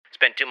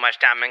Spent too much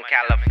time in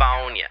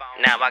California.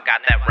 Now I got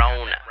that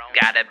Rona.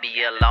 Gotta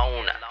be a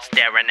loner.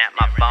 Staring at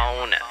my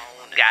phone.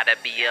 Gotta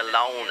be a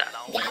loner.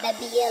 Gotta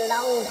be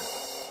alone.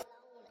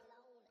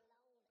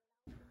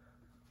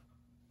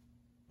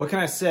 What can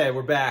I say?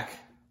 We're back.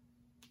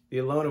 The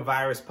Alona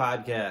Virus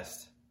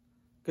podcast.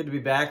 Good to be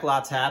back.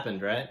 Lots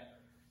happened, right?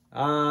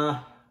 I'm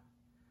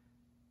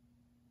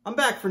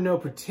back for no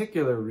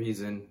particular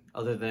reason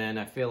other than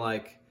I feel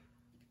like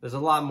there's a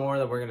lot more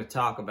that we're going to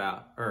talk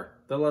about.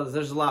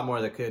 There's a lot more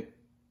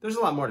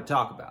to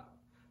talk about.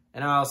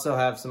 And I also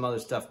have some other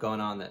stuff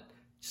going on that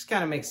just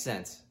kind of makes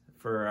sense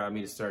for me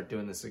to start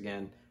doing this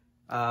again.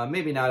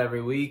 Maybe not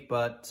every week,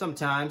 but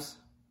sometimes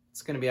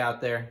it's going to be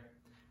out there.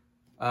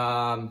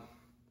 I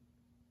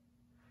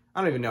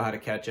don't even know how to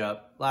catch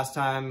up.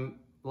 The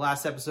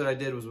last episode I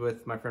did was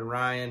with my friend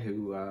Ryan,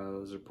 who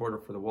was a reporter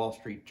for the Wall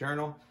Street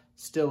Journal.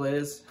 Still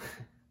is.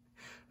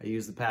 I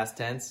use the past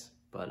tense,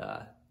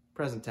 but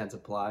present tense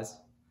applies.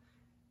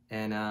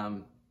 And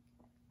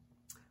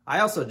I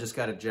also just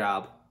got a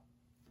job,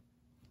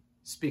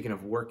 speaking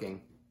of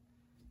working,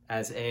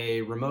 as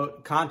a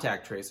remote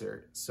contact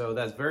tracer. So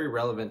that's very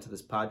relevant to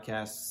this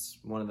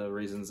podcast. One of the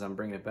reasons I'm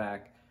bringing it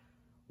back.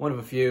 One of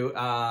a few.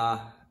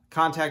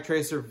 Contact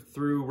tracer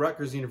through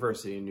Rutgers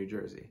University in New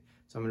Jersey.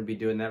 So I'm going to be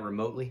doing that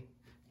remotely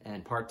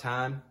and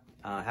part-time.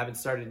 Haven't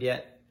started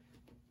yet.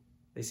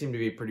 They seem to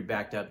be pretty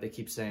backed up. They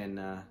keep saying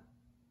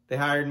they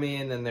hired me,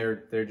 and then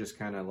they're just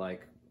kind of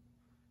like,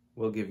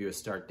 we'll give you a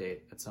start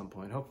date at some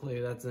point. Hopefully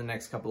that's in the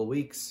next couple of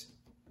weeks.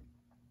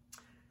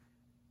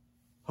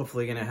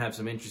 Hopefully going to have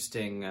some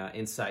interesting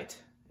insight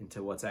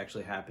into what's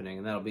actually happening,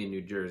 and that'll be in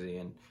New Jersey.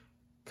 And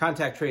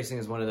contact tracing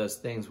is one of those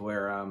things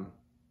where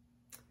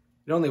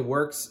it only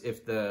works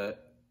if the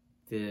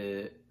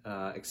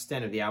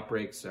extent of the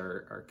outbreaks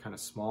are kind of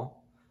small.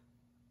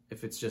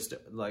 If it's just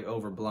like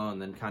overblown,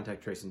 then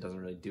contact tracing doesn't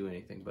really do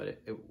anything.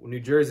 But New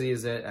Jersey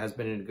has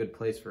been in a good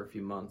place for a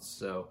few months,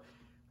 so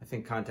I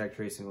think contact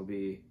tracing will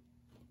be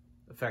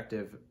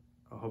effective.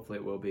 Hopefully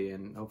it will be,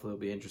 and hopefully it'll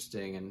be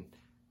interesting, and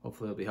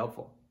hopefully it'll be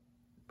helpful,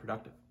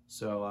 productive.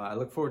 So I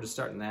look forward to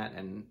starting that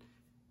and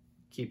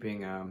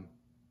keeping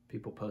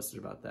people posted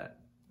about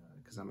that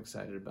because I'm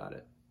excited about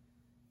it.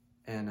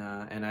 And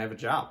I have a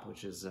job,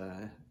 which is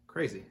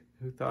crazy.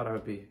 Who thought I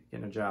would be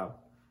getting a job?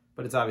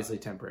 But it's obviously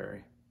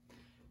temporary.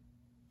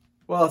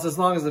 Well, it's as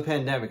long as the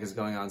pandemic is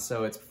going on,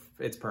 so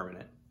it's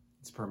permanent.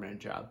 It's a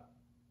permanent job.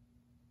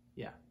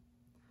 Yeah.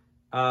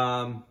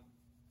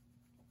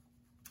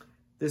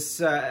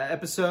 This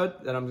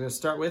episode that I'm going to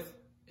start with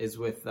is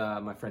with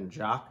my friend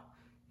Jacques.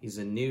 He's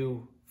a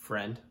new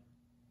friend.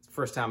 It's the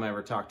first time I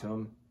ever talked to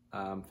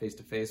him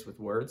face-to-face with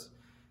words.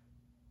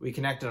 We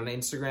connected on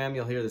Instagram.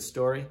 You'll hear the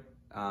story.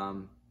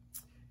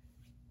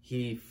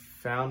 He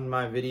found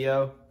my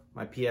video,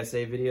 my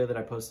PSA video that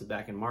I posted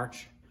back in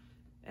March,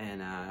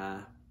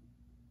 and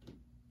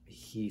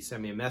he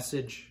sent me a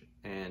message,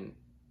 and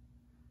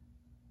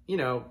you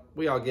know,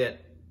 we all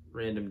get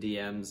random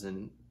DMs,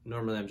 and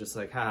normally I'm just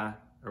like, ha,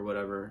 or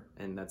whatever,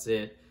 and that's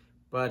it.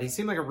 But he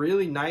seemed like a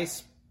really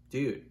nice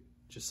dude,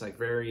 just like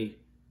very,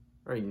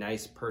 very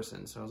nice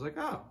person. So I was like,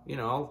 oh, you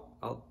know,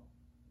 I'll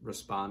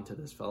respond to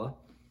this fella.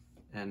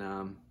 And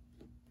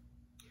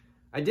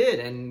I did,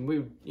 and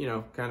we, you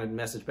know, kind of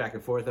message back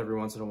and forth every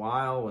once in a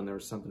while when there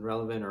was something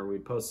relevant, or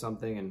we'd post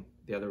something and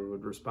the other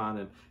would respond.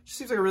 And just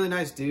seems like a really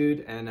nice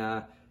dude,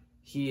 and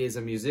he is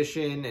a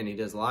musician, and he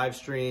does live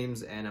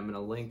streams, and I'm going to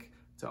link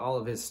to all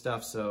of his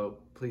stuff, so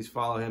please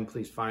follow him,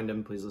 please find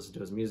him, please listen to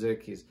his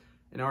music. He's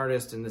an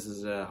artist, and this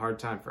is a hard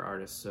time for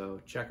artists, so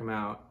check him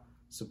out,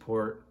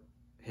 support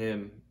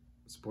him,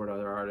 support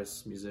other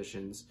artists,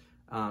 musicians,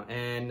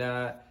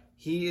 and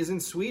he is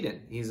in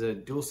Sweden. He's a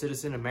dual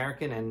citizen,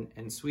 American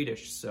and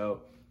Swedish,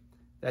 so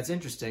that's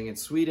interesting. In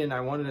Sweden,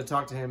 I wanted to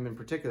talk to him in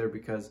particular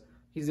because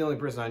he's the only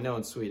person I know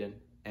in Sweden,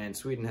 and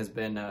Sweden has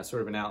been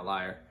sort of an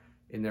outlier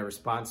in their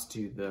response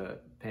to the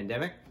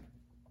pandemic.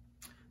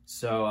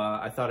 So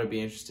I thought it'd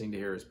be interesting to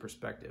hear his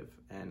perspective,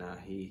 and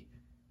he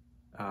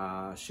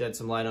shed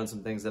some light on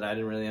some things that I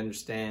didn't really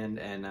understand,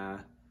 and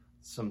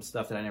some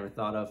stuff that I never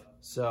thought of.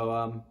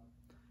 So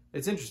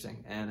it's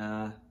interesting,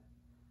 and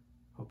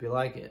hope you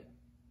like it.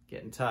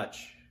 Get in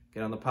touch.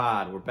 Get on the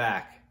pod. We're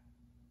back.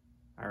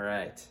 All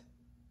right.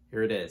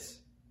 Here it is.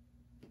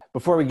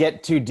 Before we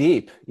get too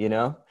deep, you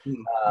know,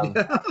 let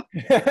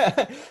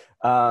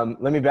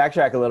me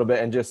backtrack a little bit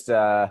and just,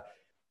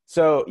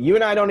 so you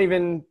and I don't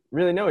even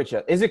really know each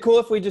other. Is it cool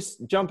if we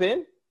just jump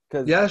in?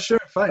 Yeah, sure.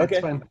 Fine. Okay.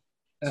 It's fine.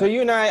 Yeah. So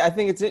you and I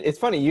think it's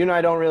funny. You and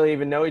I don't really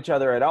even know each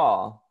other at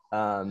all.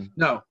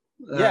 No.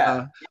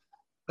 Yeah.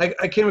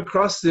 I came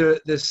across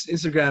this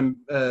Instagram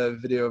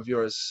video of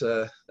yours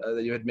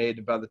that you had made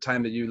about the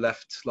time that you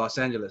left Los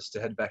Angeles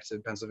to head back to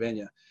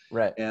Pennsylvania.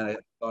 Right. And I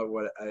thought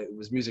it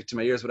was music to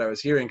my ears what I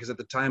was hearing, because at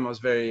the time I was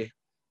very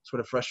sort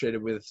of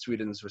frustrated with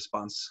Sweden's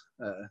response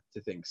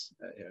to things,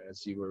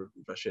 as you were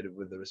frustrated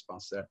with the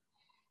response there.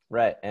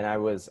 Right. And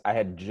I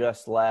had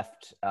just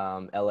left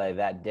LA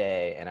that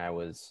day, and I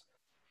was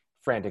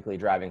frantically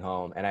driving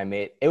home, and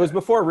it was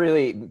before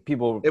really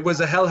people. It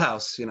was a hell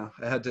house, you know.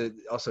 I had to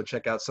also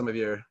check out some of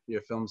your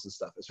films and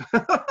stuff.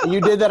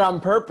 You did that on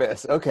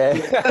purpose.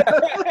 Okay.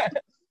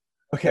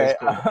 Okay.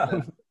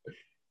 Cool.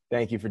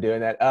 Thank you for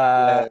doing that.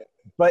 Yeah.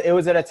 But it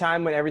was at a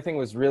time when everything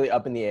was really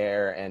up in the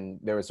air and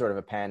there was sort of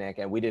a panic,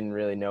 and we didn't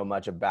really know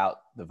much about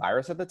the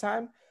virus at the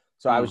time.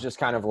 So I was just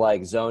kind of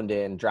like zoned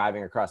in,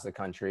 driving across the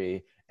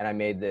country, and I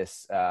made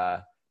this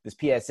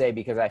PSA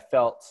because I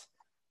felt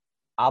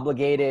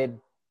obligated.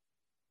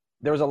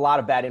 There was a lot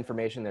of bad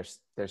information.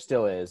 There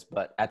still is,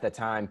 but at the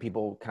time,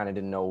 people kind of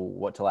didn't know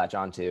what to latch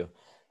onto.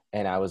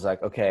 And I was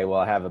like, okay, well,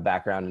 I have a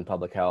background in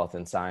public health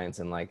and science,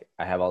 and like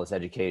I have all this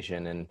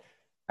education, and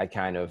I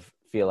kind of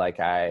feel like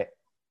I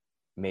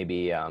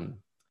maybe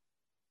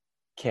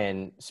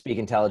can speak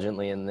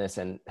intelligently in this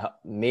and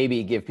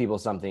maybe give people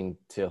something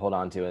to hold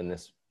on to in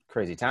this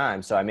crazy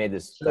time. So I made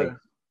this like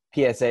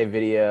PSA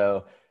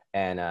video,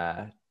 and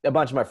a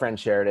bunch of my friends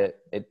shared it.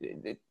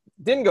 It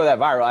didn't go that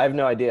viral. I have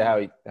no idea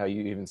how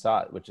you even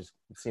saw it, it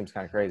seems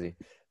kind of crazy.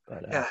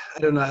 But, yeah, I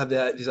don't know how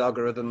these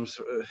algorithms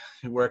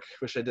work.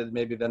 Wish I did.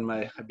 Maybe then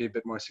I'd be a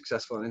bit more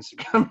successful on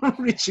Instagram,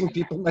 reaching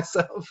people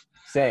myself.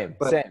 Same.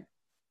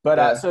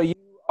 But so you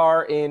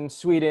are in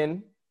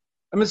Sweden.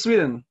 I'm in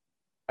Sweden.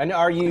 And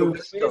are you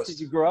Swedish? Did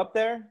you grow up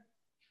there?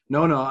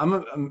 No,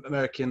 I'm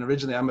American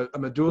originally.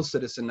 I'm a dual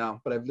citizen now,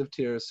 but I've lived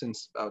here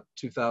since about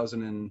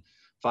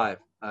 2005.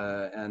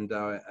 When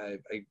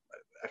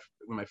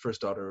my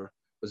first daughter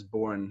was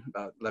born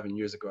about 11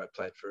 years ago, I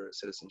applied for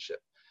citizenship.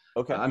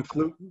 Okay. I'm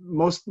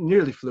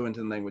nearly fluent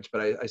in language, but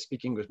I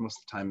speak English most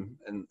of the time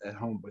at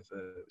home with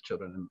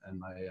children and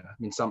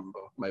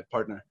my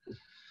partner.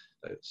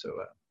 But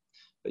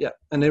yeah,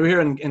 and they were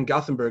here in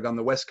Gothenburg on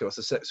the west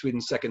coast,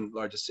 Sweden's second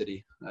largest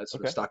city. It's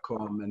sort of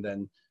Stockholm, and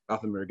then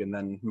Gothenburg, and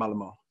then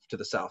Malmö to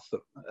the south,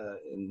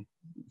 in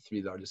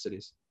three largest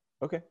cities.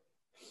 Okay.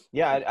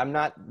 Yeah, I'm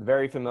not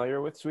very familiar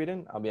with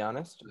Sweden, I'll be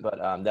honest, but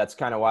that's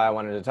kind of why I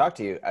wanted to talk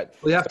to you.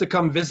 You have to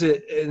come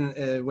visit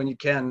when you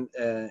can,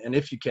 and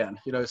if you can.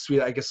 You know,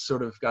 Sweden, I guess,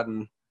 sort of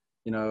gotten,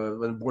 you know,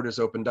 when borders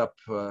opened up,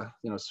 you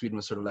know, Sweden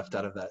was sort of left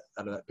out of that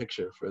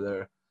picture for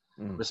their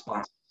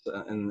response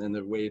and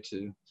their way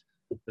to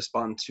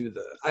respond to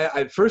the.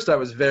 At first I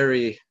was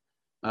very.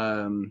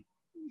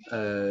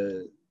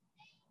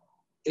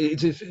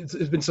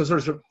 It's been so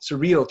sort of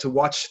surreal to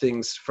watch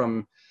things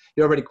from.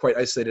 You're already quite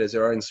isolated as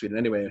you are in Sweden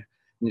anyway, and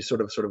you're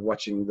sort of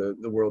watching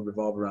the world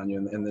revolve around you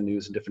and the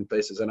news in different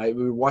places. And we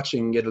were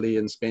watching Italy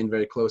and Spain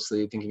very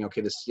closely, thinking,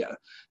 okay,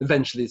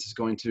 eventually this is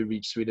going to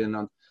reach Sweden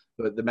on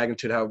the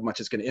magnitude, how much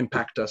it's going to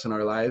impact us in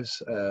our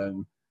lives.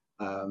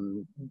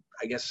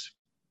 I guess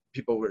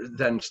people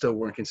still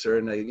weren't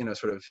concerned. They, you know,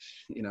 sort of,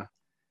 you know,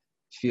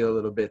 feel a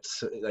little bit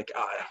like,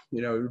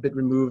 you know, a bit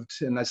removed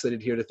and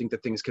isolated here to think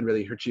that things can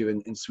really hurt you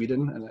in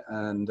Sweden.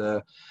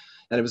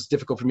 And it was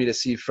difficult for me to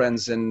see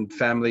friends and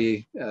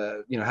family,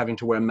 you know, having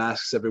to wear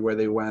masks everywhere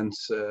they went,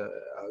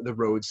 the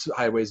roads,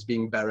 highways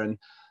being barren.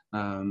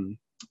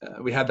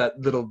 We had that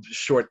little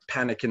short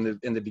panic in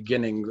the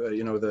beginning,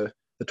 you know, the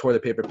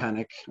toilet paper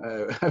panic,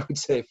 I would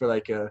say, for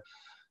like a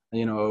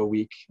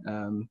week.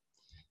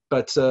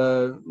 But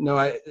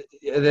no,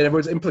 then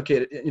everyone's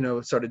implicated, you know,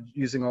 started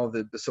using all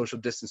the social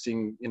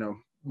distancing, you know,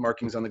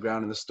 markings on the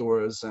ground in the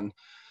stores and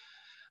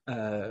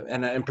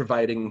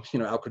providing, you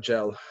know, alcohol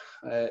gel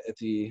at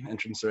the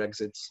entrance or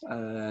exits,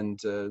 and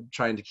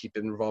trying to keep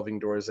in revolving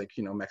doors, like,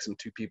 you know, maximum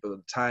 2 people at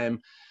a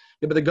time.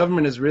 Yeah, but the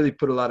government has really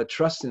put a lot of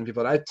trust in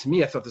people. To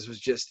me, I thought this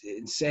was just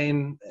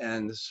insane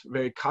and this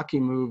very cocky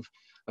move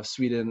of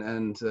Sweden.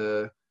 And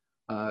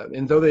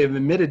though they have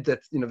admitted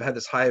that, you know, they've had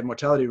this high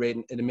mortality rate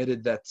and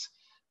admitted that,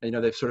 you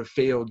know, they've sort of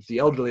failed the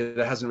elderly,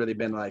 there hasn't really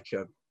been like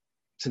a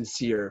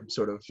sincere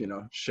sort of, you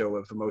know, show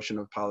of emotion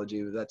of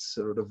apology. That's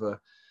sort of a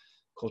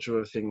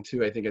cultural thing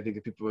too. I think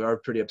that people are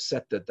pretty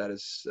upset that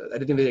is. I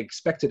didn't think they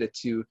expected it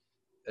to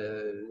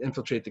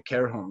infiltrate the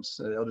care homes,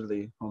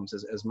 elderly homes,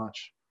 as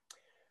much.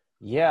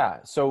 Yeah.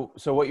 So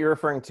what you're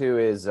referring to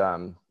is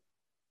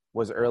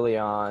was early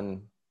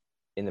on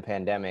in the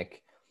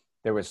pandemic,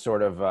 there was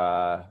sort of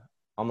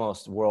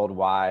almost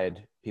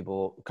worldwide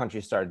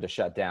countries started to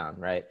shut down,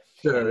 right?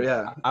 Sure. And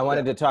yeah. I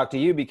wanted to talk to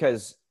you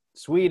because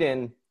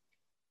Sweden,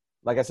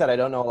 like I said, I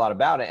don't know a lot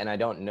about it, and I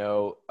don't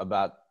know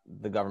about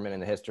the government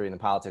and the history and the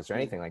politics or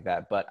anything like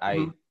that. But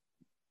I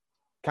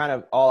kind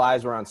of, all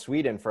eyes were on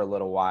Sweden for a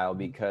little while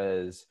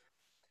because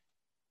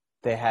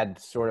they had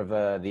sort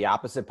of the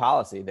opposite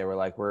policy. They were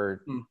like,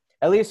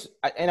 at least,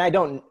 and I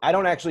don't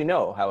actually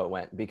know how it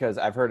went because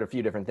I've heard a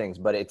few different things,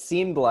 but it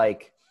seemed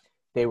like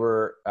they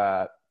were,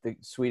 the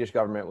Swedish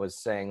government was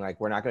saying like,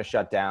 we're not going to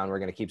shut down. We're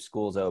going to keep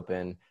schools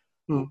open.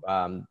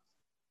 Kind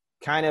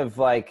of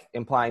like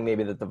implying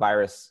maybe that the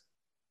virus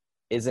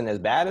isn't as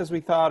bad as we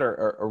thought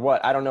or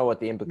what. I don't know what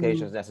the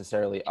implications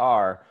necessarily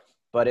are,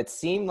 but it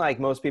seemed like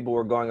most people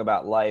were going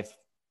about life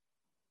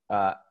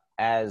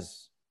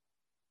as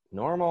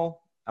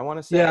normal, I want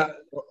to say. Yeah.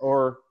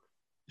 Or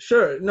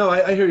Sure. No,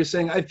 I hear you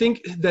saying. I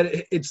think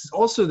that it's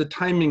also the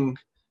timing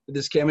of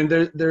this came. I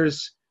mean,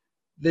 there's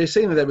they're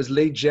saying that it was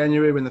late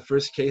January when the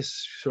first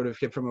case sort of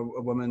came from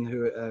a woman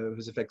who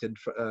was affected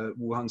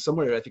Wuhan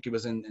somewhere. I think it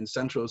was in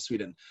central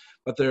Sweden,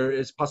 but there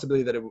is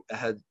possibility that it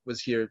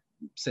was here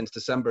since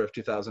December of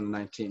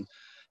 2019,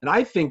 and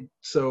I think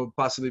so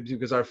possibly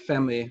because our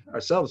family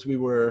ourselves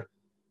the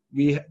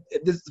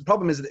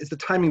problem is it's the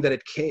timing that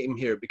it came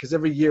here, because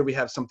every year we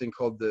have something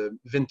called the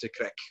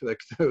vinterkräk, like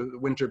the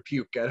winter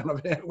puke. I don't know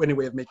any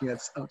way of making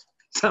that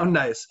sound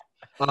nice.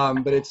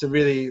 But it's a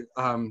really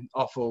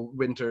awful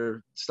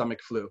winter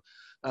stomach flu,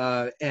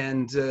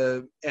 and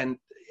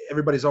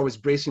everybody's always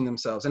bracing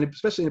themselves, and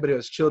especially anybody who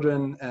has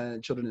children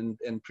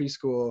in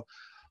preschool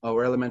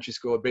or elementary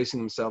school, bracing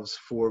themselves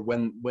for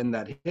when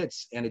that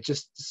hits, and it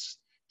just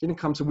didn't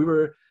come. So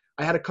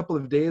I had a couple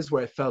of days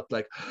where I felt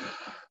like,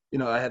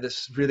 I had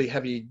this really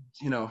heavy,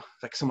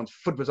 like someone's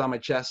foot was on my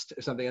chest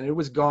or something, and it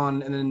was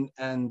gone,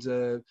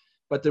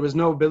 but there was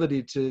no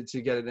ability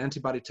to get an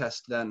antibody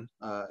test then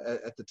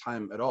at the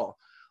time at all.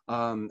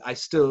 I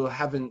still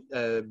haven't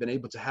been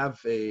able to have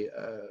a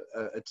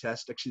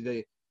test.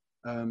 Actually,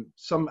 I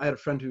had a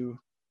friend who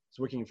was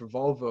working for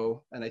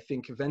Volvo, and I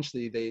think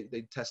eventually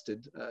they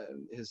tested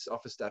his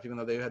office staff, even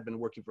though they had been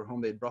working from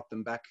home. They brought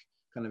them back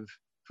kind of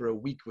for a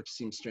week, which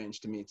seems strange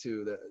to me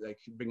too, that like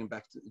bring them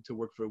back to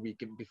work for a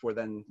week before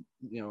then,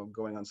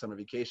 going on summer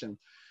vacation.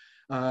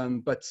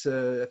 But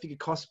I think it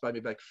costs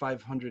maybe like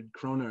 500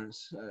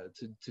 kroners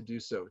to do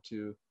so,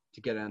 to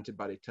get an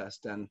antibody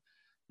test. And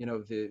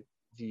the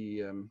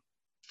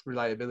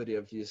reliability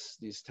of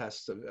these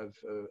tests of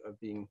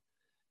being,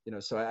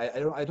 so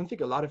I don't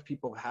think a lot of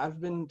people have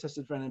been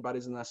tested for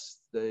antibodies unless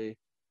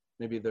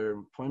maybe their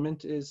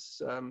employment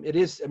is, it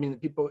is, I mean,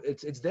 people,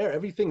 it's there,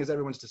 everything is at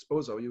everyone's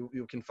disposal.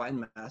 You can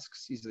find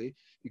masks easily,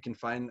 you can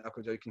find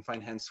alcohol gel, you can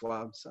find hand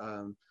swabs,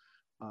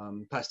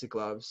 plastic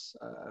gloves.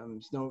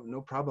 There's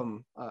no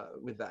problem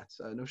with that.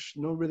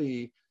 No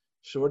really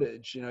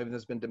shortage, even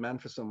there's been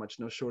demand for so much,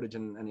 no shortage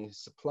in any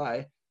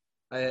supply.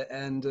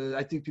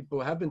 I think people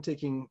have been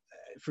taking,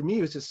 for me,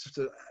 it was just,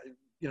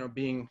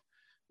 being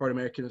part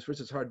American, first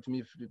it's hard for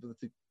me for people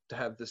to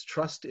have this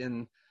trust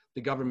in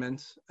the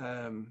government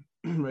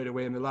right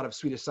away. And a lot of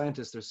Swedish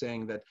scientists are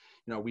saying that,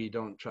 we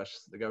don't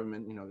trust the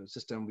government, the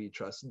system, we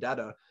trust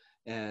data.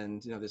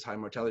 And, this high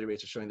mortality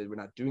rates are showing that we're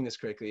not doing this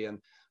correctly. And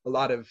a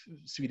lot of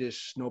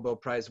Swedish Nobel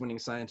Prize winning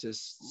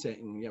scientists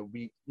saying,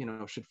 we,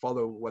 should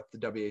follow what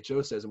the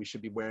WHO says and we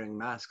should be wearing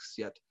masks,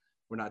 yet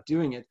we're not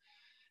doing it.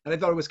 And I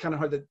thought it was kind of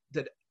hard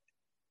that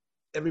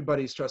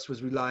everybody's trust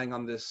was relying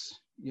on this,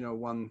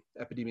 one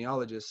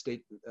epidemiologist,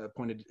 state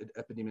appointed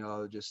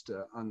epidemiologist,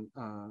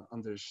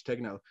 Anders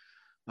Tegnell.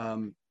 I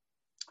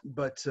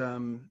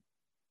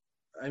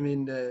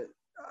mean,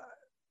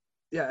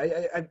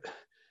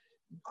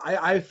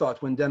 I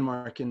thought when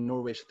Denmark and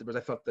Norway shut the doors, I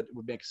thought that it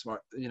would make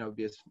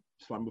be a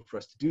smart move for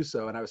us to do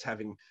so. And I was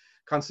having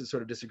constant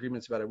sort of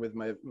disagreements about it with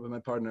my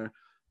partner.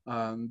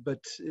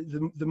 But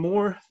the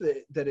more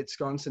that it's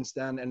gone since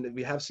then, and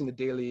we have seen the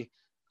daily,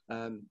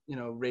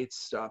 rates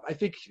stop, I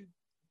think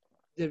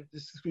the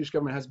Swedish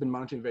government has been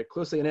monitoring very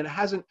closely, and it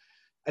hasn't.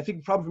 I think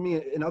the problem for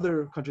me in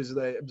other countries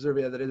that I observe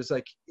that it is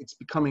like it's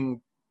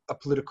becoming a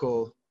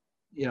political,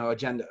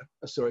 agenda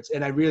of sorts.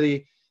 And I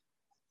really,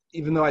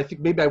 even though I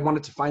think maybe I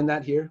wanted to find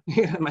that here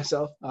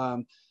myself,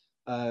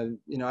 I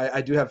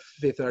do have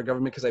faith in our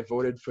government because I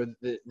voted for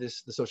the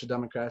Social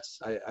Democrats.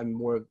 I'm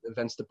more of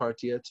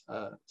Vänsterpartiet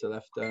to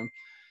left,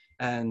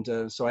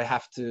 so I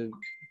have to.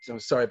 So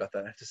sorry about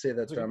that. I have to say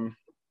that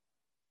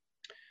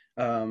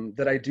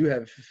that I do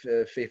have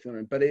faith in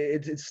it, but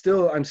it's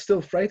still, I'm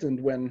still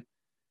frightened when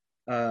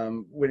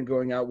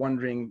going out,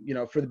 wondering,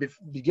 for the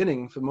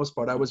beginning, for the most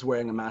part, I was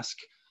wearing a mask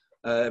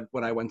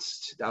when I went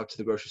out to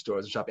the grocery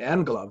stores and shop,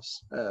 and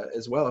gloves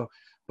as well.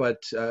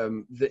 But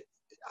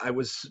I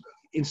was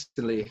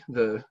instantly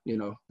the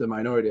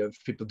minority of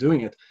people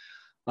doing it,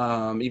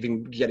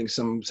 even getting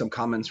some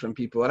comments from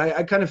people. And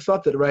I kind of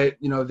thought that, right,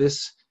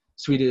 this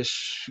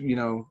Swedish,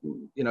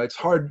 it's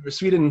hard.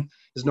 Sweden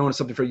is known as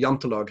something for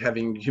Jantelaag,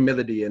 having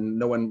humility and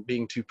no one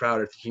being too proud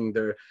or thinking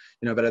they're,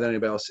 better than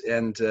anybody else.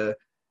 And,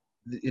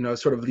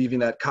 sort of leaving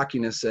that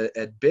cockiness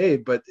at bay.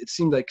 But it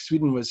seemed like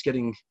Sweden was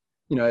getting,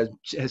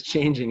 as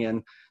changing,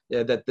 and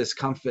that this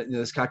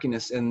this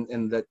cockiness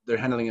and that they're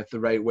handling it the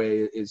right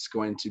way is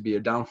going to be a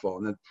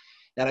downfall. And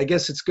I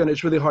guess it's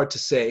really hard to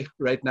say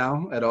right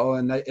now at all.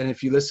 And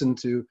if you listen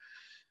to,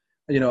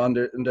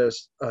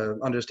 Anders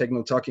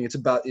Tegnell talking, it's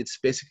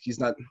basically, he's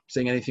not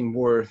saying anything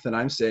more than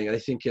I'm saying. I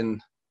think we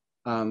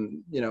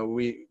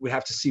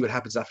have to see what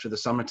happens after the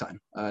summertime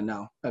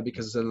now,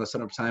 because in the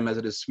summertime, as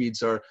it is,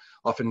 Swedes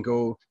often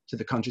go to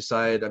the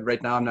countryside. And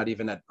right now, I'm not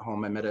even at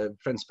home. I'm at a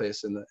friend's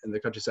place in the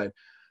countryside,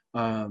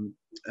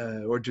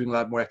 or doing a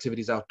lot more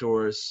activities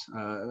outdoors.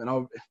 And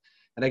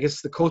I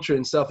guess the culture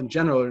itself in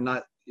general are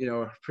not,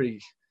 pretty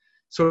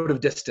sort of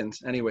distant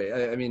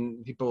anyway. I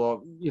mean, people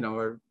all,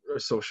 are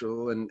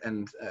social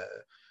and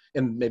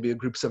maybe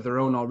groups of their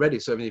own already.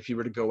 So I mean, if you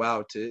were to go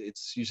out,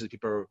 it's usually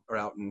people are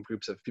out in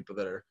groups of people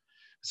that are.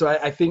 So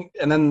I think,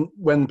 and then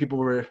when people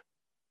were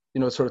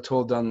sort of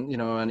told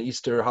on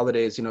Easter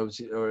holidays,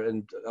 or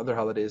and other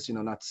holidays,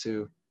 not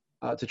to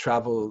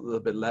travel a little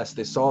bit less.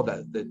 They saw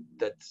that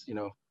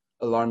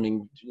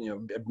alarming,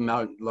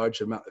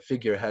 large amount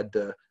figure had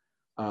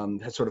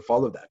sort of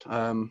followed that.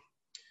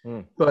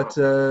 But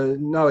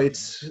no,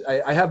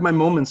 I have my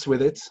moments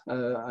with it,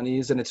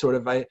 unease, and it's sort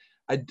of I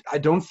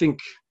don't think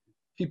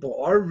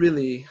people are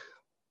really,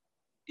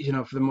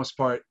 for the most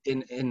part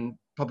in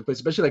public places,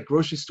 especially like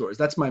grocery stores.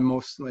 That's my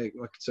most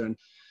concern.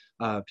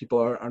 People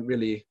aren't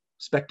really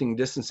respecting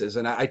distances,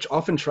 and I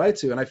often try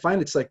to, and I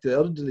find it's like the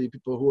elderly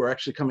people who are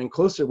actually coming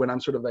closer when I'm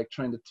sort of like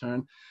trying to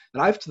turn,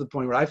 and I've to the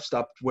point where I've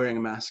stopped wearing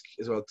a mask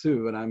as well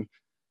too, and I'm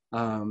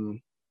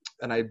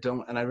and I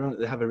don't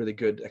have a really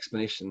good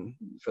explanation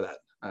for that.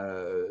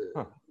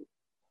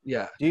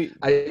 Yeah,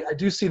 I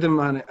do see them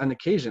on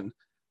occasion,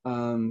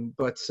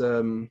 but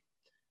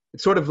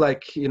it's sort of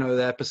like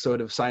the episode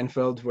of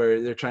Seinfeld where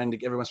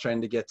everyone's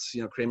trying to get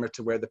Kramer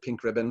to wear the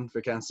pink ribbon for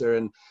cancer,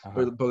 and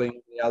or the bullying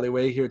in the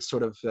alleyway. Here it's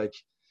sort of like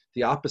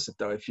the opposite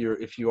though. If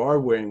you are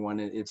wearing one,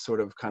 it's sort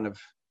of kind of,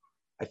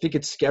 I think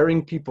it's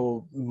scaring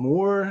people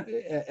more.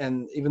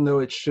 And even though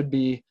it should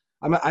be,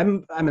 I'm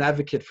an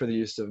advocate for the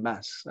use of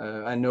masks.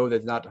 I know that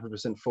it's not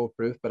 100%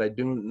 foolproof, but I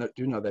do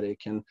know that it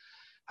can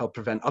help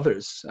prevent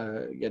others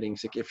getting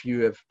sick. If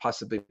you have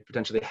possibly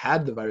potentially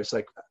had the virus,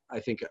 like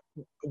I think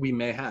we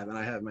may have, and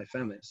I have my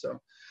family. So,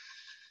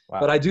 wow.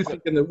 But I do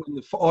think when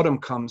the autumn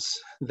comes,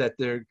 that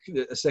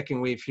a second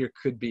wave here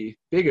could be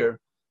bigger.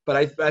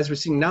 But as we're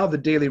seeing now, the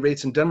daily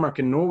rates in Denmark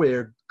and Norway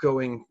are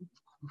going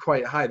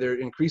quite high. They're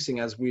increasing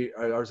as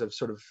ours have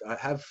sort of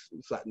have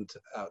flattened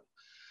out.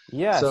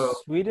 Yeah, so,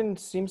 Sweden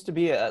seems to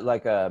be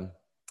it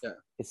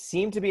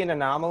seemed to be an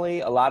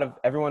anomaly.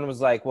 Everyone was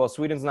like, well,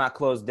 Sweden's not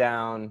closed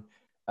down.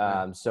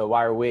 So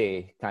why are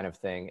we, kind of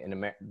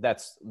thing?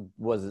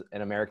 Was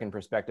an American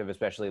perspective,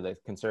 especially the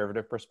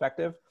conservative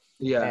perspective.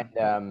 Yeah.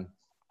 And,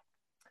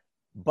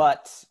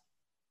 but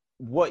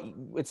what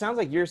it sounds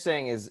like you're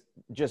saying is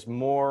just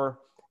more,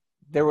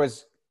 there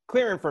was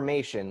clear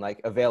information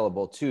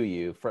available to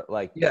you for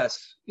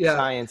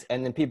science,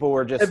 and then people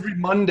were just every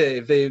Monday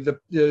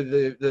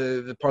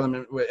the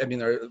parliament, I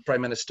mean our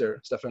Prime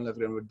Minister Stefan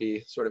Löfven would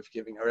be sort of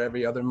giving, or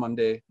every other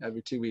Monday,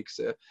 every 2 weeks,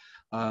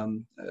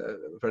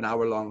 for an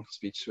hour-long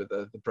speech with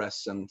the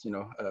press, and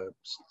a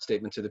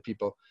statement to the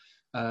people.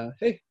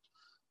 Hey,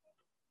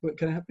 what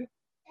can I help you?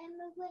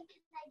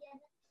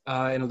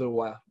 In a little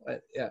while.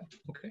 Yeah.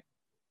 Okay.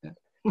 Yeah.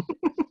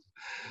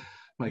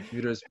 My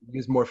computer is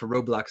used more for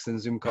Roblox than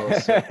Zoom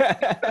calls. So.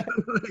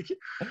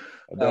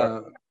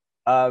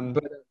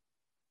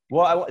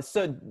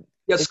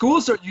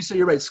 Schools are. You say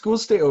you're right.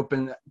 Schools stay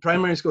open,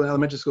 primary school and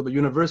elementary school, but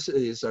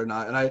universities are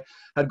not. And I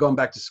had gone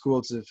back to school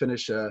to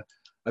finish a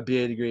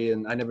BA degree,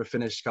 and I never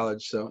finished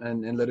college. So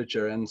and in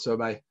literature, and so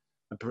I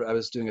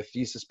was doing a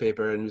thesis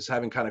paper and was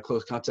having kind of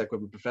close contact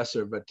with a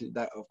professor, but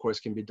that of course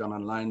can be done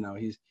online now.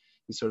 He's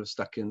sort of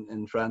stuck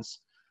in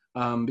France.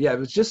 But yeah, it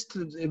was just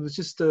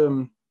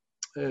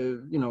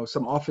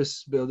some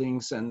office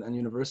buildings and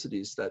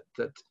universities that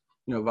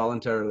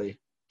voluntarily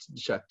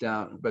shut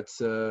down. But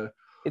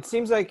it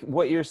seems like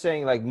what you're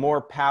saying,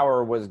 more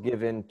power was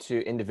given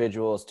to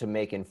individuals to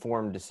make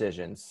informed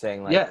decisions,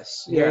 saying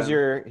yes, here's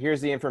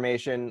the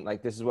information,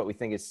 this is what we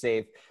think is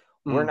safe.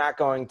 We're not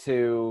going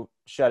to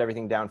shut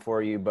everything down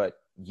for you, but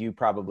you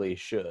probably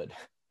should.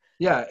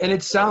 Yeah, and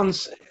it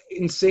sounds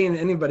insane,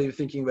 anybody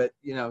thinking that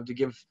to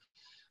give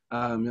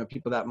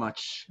people that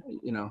much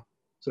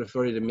sort of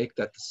authority to make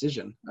that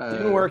decision.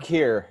 Didn't work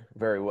here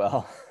very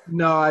well.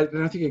 No, I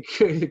don't think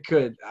it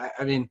could.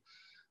 I mean,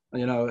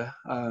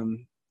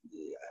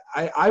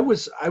 I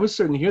was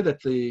certain here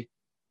that the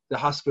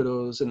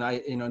hospitals and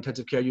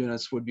intensive care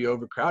units would be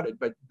overcrowded,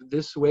 but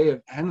this way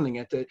of handling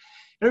it, that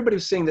everybody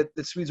was saying that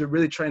the Swedes are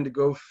really trying to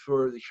go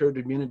for the herd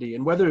immunity,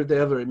 and whether they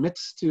ever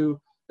admits to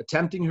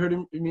attempting herd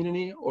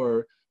immunity,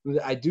 or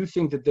I do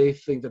think that they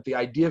think that the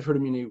idea of herd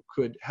immunity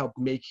could help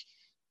make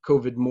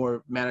COVID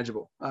more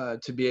manageable,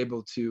 to be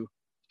able to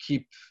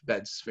keep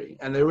beds free.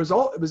 And it was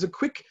a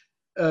quick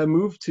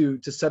move to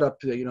set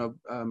up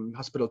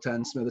hospital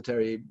tents,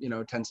 military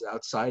tents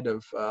outside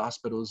of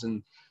hospitals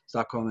in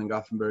Stockholm and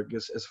Gothenburg,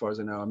 as far as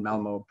I know, and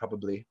Malmo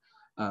probably.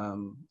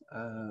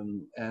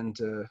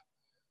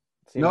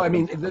 No, I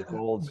mean,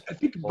 I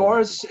think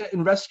bars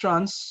and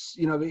restaurants,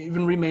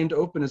 even remained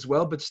open as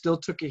well, but still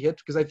took a hit,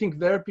 because I think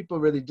there people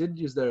really did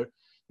use their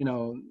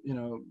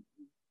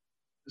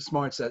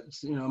smarts that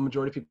a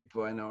majority of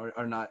people I know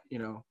are not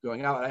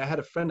going out. I had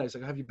a friend, I was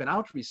like, have you been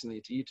out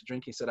recently to eat, to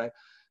drink? He said, I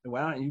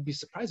went out, and you'd be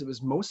surprised, it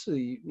was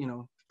mostly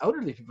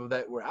elderly people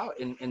that were out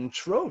in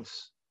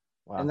troves.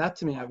 Wow. And that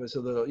to me, I was a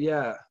little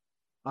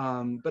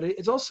but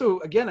it's also,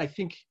 again, I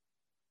think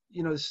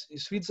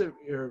Swedes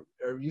are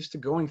used to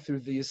going through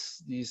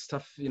these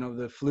tough,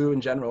 the flu in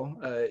general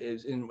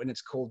when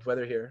it's cold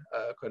weather here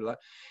quite a lot,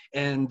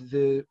 and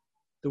the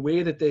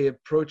way that they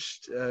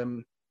approached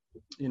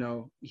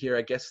here,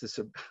 I guess this,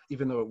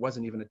 even though it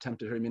wasn't even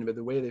attempted herd immunity, but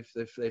the way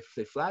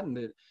they flattened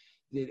it,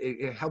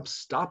 it helps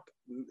stop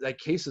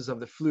cases of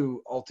the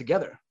flu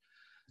altogether.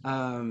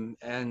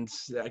 And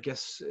I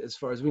guess as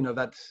far as we know,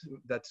 that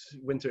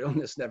winter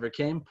illness never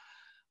came.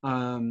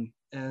 No,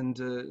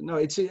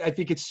 I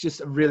think it's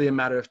just really a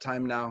matter of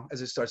time now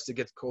as it starts to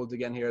get cold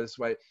again here. That's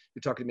why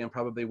you're talking to me on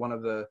probably one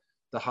of the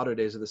hotter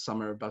days of the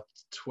summer, about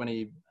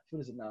 20, what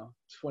is it now?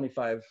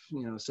 25,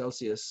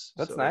 Celsius.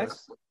 That's So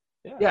nice.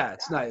 yeah,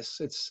 it's nice.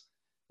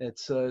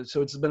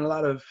 So it's been a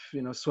lot of,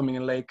 swimming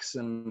in lakes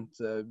and,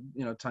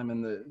 time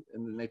in the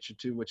nature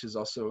too, which is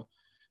also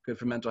good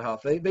for mental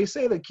health. They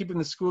say that keeping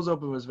the schools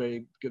open was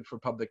very good for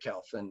public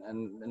health and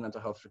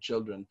mental health for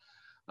children.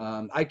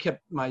 I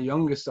kept my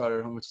youngest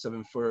daughter home, which is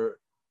 7, for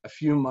a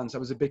few months. I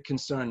was a bit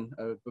concerned,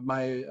 but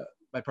my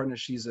partner,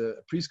 she's a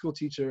preschool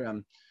teacher,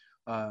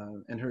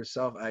 and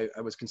herself,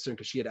 I was concerned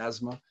because she had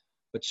asthma,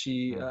 but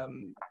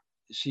the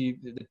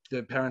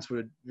parents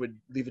would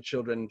leave the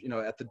children,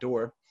 at the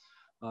door,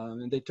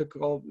 and they took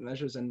all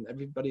measures, and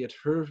everybody at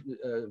her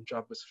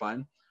job was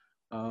fine.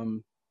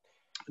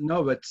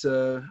 No, but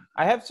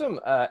I have some,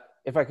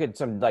 if I could,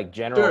 some like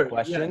general sure,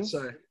 questions.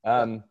 yeah,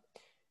 sorry.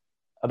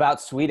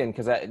 About Sweden,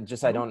 because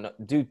I don't know.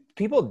 Do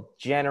people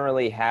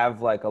generally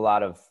have like a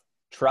lot of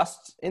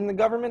trust in the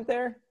government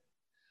there?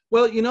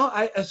 Well,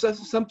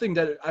 that's something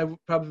that I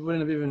probably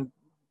wouldn't have even,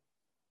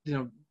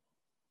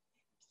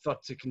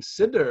 thought to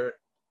consider,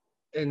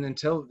 and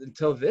until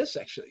this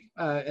actually.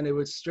 And it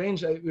was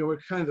strange. We were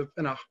kind of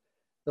in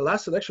the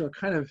last election. We're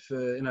kind of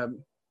in a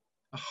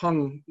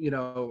hung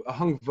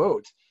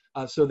vote.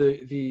 So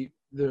the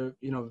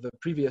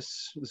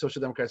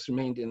Social Democrats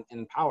remained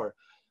in power.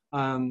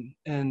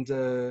 And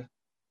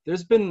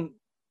there's been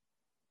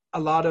a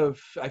lot of,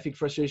 I think,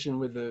 frustration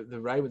with the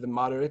right, with the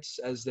moderates,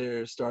 as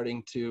they're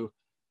starting to,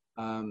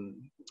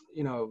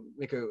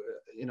 make a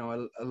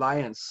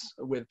alliance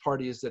with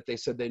parties that they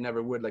said they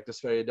never would, like the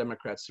Sverige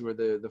Democrats, who are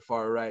the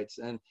far right.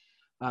 And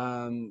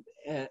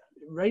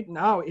right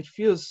now, it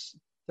feels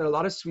that a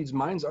lot of Swedes'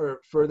 minds are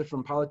further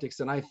from politics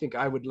than I think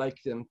I would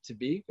like them to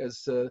be,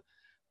 as the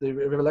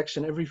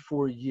election every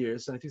 4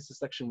 years, and I think this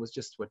election was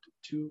just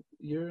 2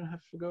 years and a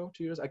half ago,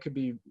 2 years. I could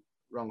be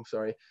wrong,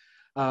 sorry.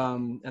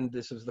 And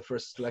this was the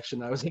first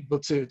election I was able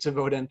to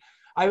vote in.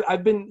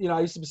 I've been, I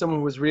used to be someone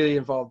who was really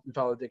involved in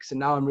politics, and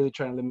now I'm really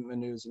trying to limit my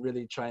news and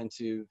really trying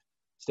to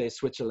stay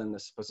Switzerland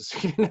as opposed to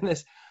Sweden in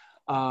this.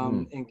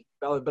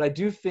 But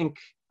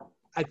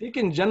I think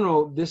in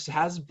general this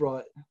has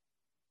brought,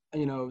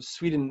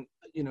 Sweden,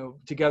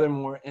 together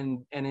more,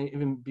 and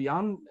even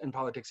beyond in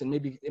politics, and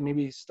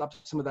maybe stop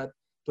some of that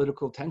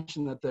political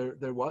tension that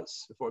there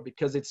was before,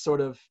 because it's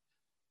sort of,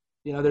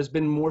 there's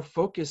been more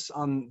focus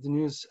on the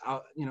news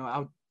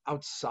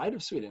outside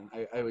of Sweden,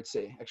 I would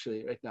say,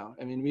 actually, right now.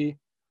 I mean,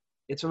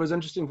 it's always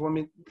interesting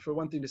for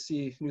one thing to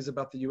see news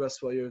about the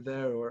US while you're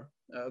there, or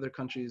other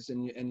countries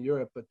in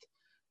Europe, but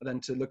then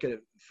to look at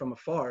it from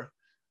afar.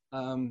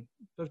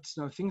 But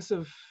things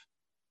have,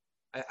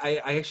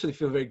 I actually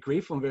feel very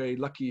grateful and very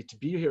lucky to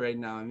be here right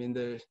now. I mean,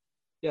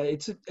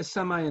 it's a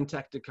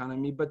semi-intact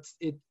economy, but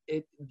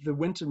the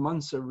winter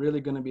months are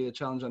really going to be a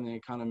challenge on the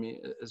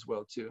economy as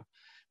well too.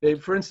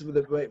 For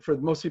instance, for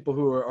most people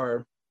who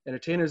are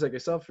entertainers like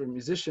yourself, or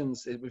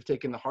musicians, we've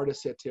taken the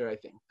hardest hit here, I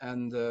think.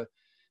 And there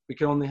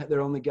are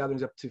only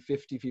gatherings up to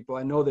 50 people.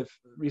 I know they've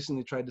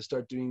recently tried to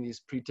start doing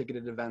these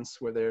pre-ticketed events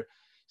where they're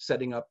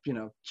setting up,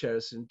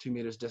 chairs in 2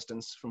 meters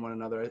distance from one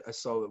another. I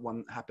saw that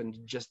one happened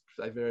just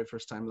the very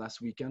first time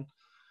last weekend.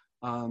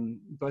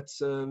 But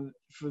for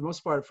the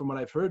most part, from what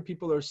I've heard,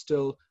 people are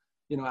still,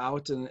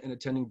 out and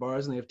attending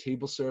bars, and they have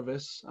table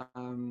service.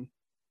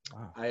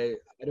 Wow. I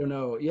don't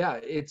know. Yeah,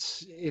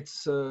 it's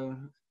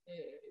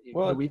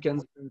well, the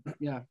weekends.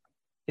 Yeah,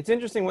 it's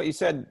interesting what you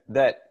said,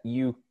 that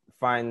you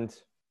find,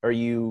 or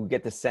you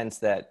get the sense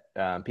that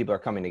people are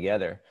coming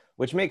together,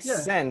 which makes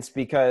sense,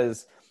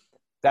 because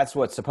that's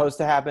what's supposed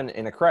to happen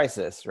in a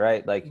crisis,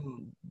 right? Like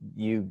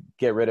you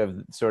get rid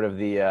of sort of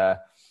the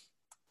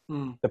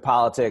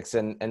politics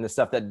and the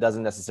stuff that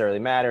doesn't necessarily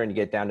matter, and you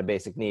get down to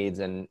basic needs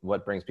and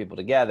what brings people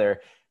together.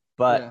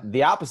 But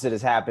the opposite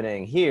is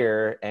happening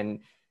here, and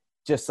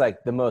just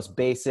like the most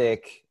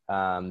basic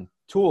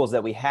tools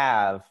that we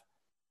have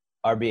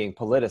are being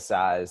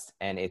politicized,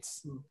 and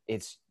it's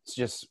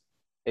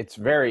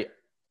very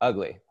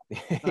ugly.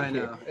 I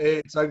know,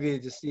 it's ugly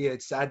to see.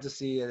 It's sad to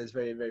see. It's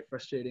very, very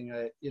frustrating.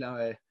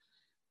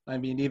 I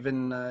mean,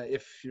 even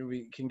if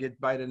we can get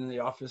Biden in the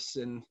office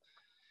in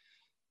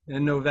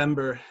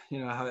November,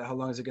 how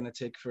long is it going to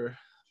take for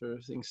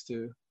things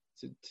to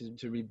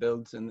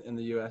rebuild in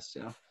the U.S.?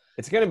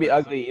 It's going to be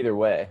ugly either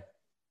way.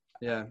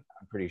 Yeah,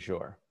 I'm pretty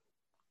sure.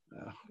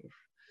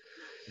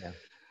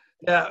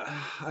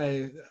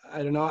 I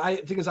don't know. I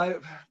think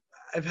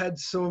I've had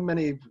so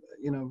many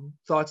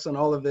thoughts on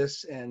all of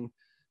this, and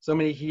so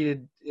many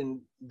heated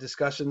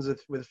discussions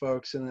with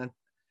folks, and then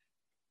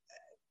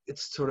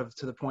it's sort of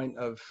to the point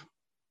of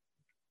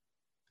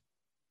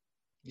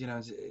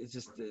it's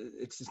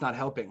just not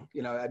helping.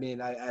 I mean,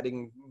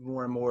 adding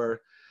more and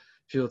more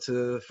fuel to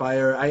the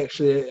fire.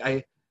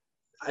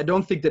 I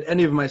don't think that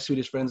any of my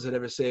Swedish friends would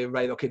ever say,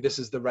 right, okay, this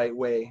is the right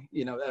way,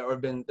 or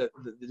been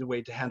the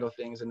way to handle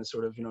things in a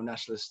sort of,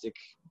 nationalistic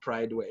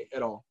pride way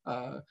at all.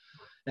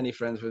 Any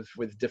friends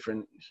with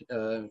different,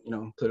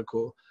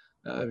 political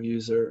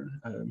views or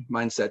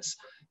mindsets.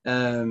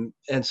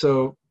 And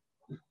so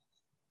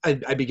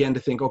I began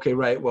to think, okay,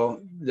 right, well,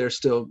 they're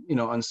still,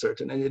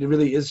 uncertain. And it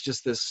really is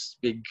just this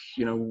big,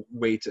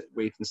 wait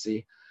and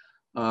see.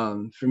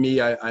 For me,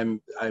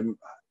 I'm,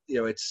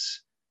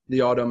 it's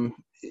the autumn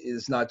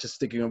is not just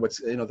thinking of what's,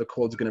 the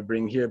cold's going to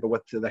bring here, but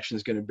what the election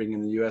is going to bring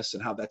in the US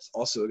and how that's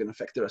also going to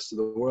affect the rest of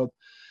the world.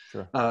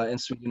 Sure. And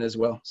Sweden as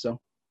well. So,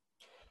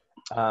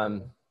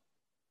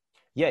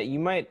 yeah, you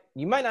might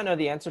not know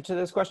the answer to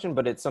this question,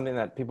 but it's something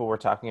that people were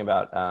talking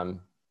about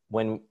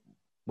when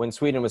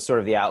Sweden was sort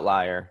of the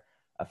outlier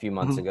a few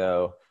months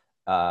ago.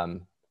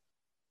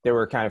 There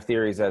were kind of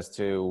theories as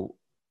to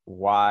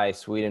why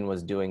Sweden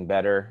was doing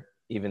better,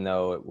 even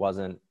though it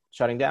wasn't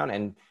shutting down.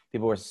 And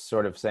people were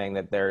sort of saying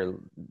that there are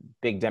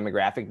big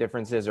demographic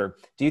differences. Or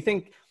do you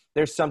think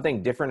there's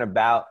something different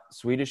about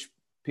Swedes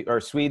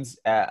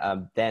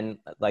than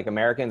like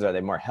Americans? Are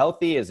they more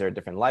healthy? Is there a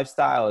different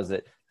lifestyle? Is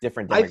it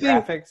different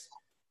demographics?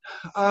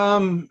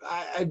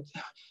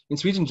 In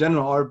Sweden in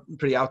general are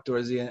pretty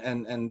outdoorsy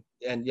and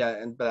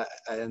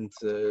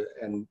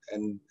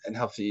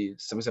healthy to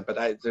some extent,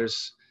 but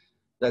there's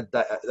that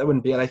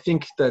wouldn't be. And I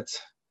think that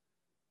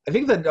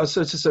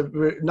also it's just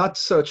not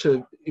such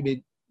a,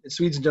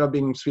 Swedes in general,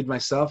 being Swede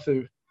myself,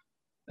 we're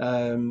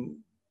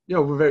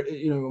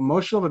very,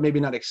 emotional, but maybe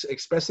not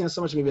expressing it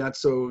so much, maybe not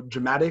so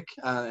dramatic,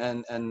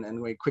 and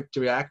very quick to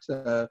react.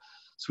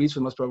 Swedes, for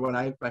the most part,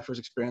 my first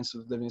experience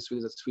of living in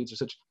Sweden, that Swedes are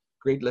such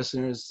great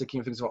listeners,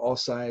 thinking of things on all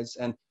sides,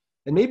 and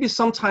maybe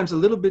sometimes a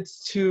little bit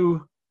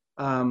too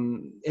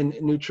in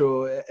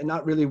neutral, and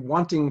not really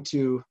wanting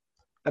to.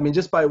 I mean,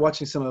 just by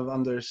watching some of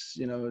Anders,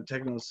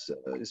 Tegnell's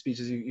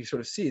speeches, you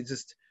sort of see it's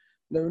just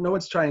no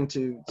one's trying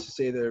to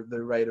say they're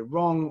right or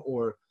wrong,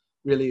 or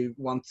really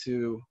want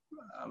to.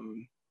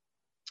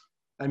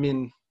 I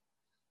mean,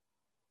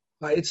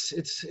 I do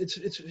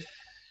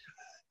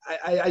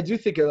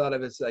think a lot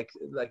of it's like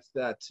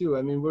that too.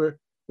 I mean, we're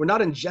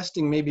not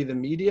ingesting maybe the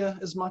media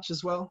as much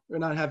as well. We're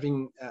not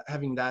having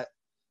that,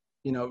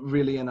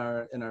 really in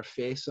our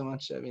face so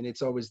much. I mean,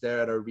 it's always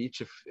there at our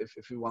reach if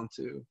we want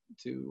to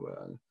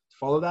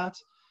follow that.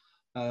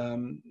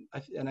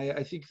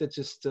 I think that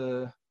just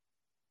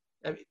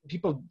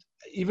people,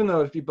 even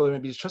though if people are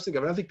maybe trusting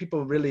government, I don't think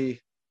people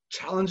really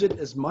challenge it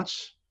as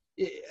much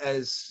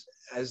as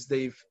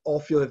they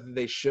all feel that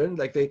they should.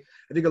 Like I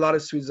think a lot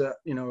of Swedes that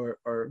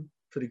are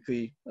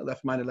politically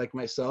left-minded like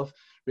myself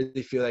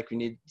really feel like we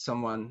need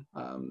someone,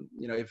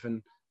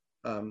 even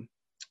I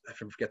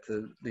forget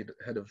the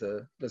head of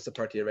the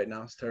party right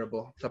now. It's terrible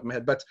off the top of my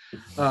head, but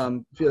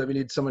feel like we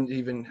need someone to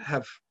even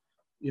have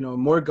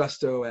more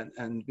gusto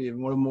and be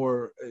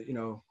more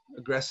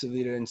aggressive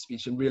leader in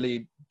speech and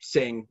really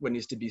saying what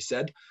needs to be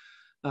said.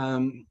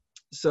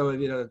 So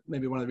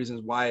maybe one of the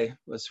reasons why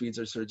Swedes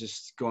are sort of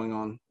just going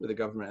on with the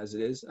government as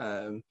it is,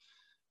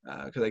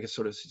 because I guess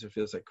sort of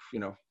feels like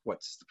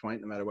what's the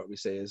point? No matter what we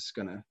say is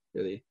going to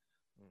really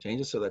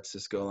change it. So let's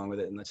just go along with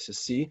it and let's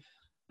just see.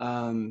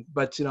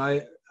 But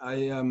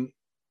I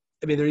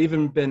mean, there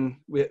even been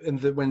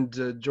when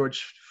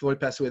George Floyd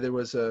passed away, there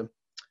was a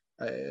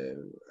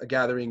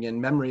gathering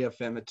in memory of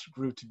him. It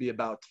grew to be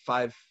about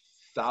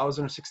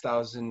 5,000 or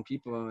 6,000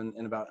 people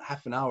in about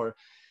half an hour.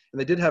 And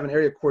they did have an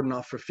area cordoned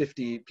off for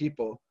 50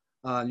 people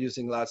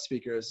using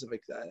loudspeakers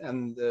like that.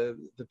 And the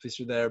police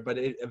were there, but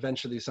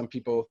eventually some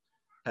people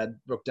had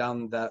broke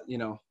down that,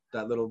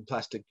 that little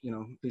plastic,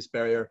 police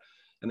barrier,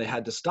 and they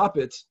had to stop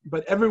it.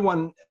 But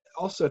everyone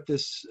also at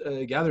this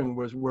gathering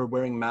were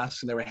wearing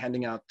masks, and they were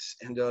handing out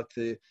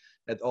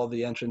at all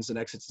the entrance and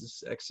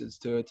exits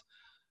to it.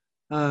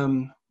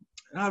 But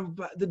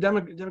the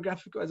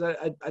demographic wise,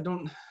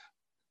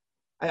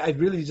 I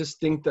really just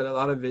think that a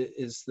lot of it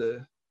is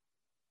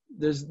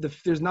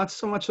there's not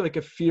so much like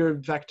a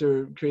fear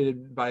factor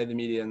created by the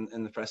media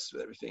and the press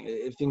with everything.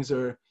 If things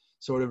are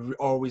sort of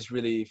always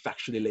really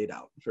factually laid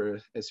out for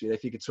a Swede, I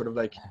think it's sort of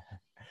like,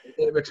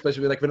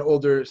 especially like if an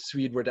older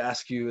Swede were to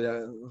ask you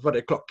vad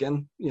är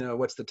klockan,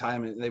 what's the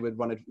time, and they would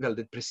want it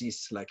väldigt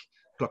precis, like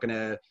klockan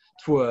är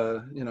två,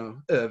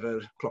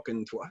 över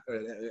klockan två.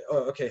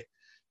 Okay,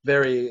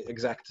 very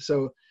exact.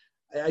 So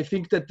I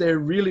think that they're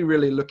really,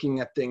 really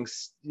looking at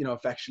things,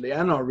 factually,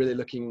 and are really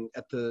looking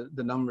at the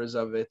numbers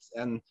of it.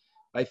 And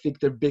I think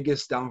their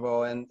biggest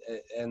downfall and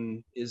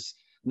is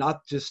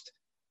not just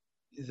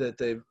that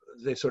they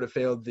sort of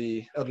failed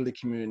the elderly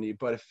community,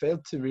 but it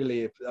failed to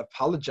really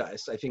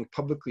apologize, I think,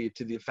 publicly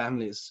to the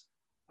families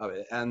of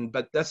it.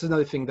 But that's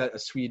another thing that a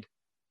Swede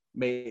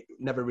may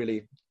never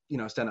really,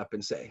 stand up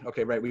and say,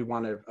 okay, right, we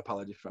want an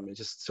apology from you.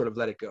 Just sort of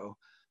let it go.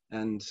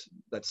 And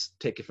let's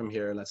take it from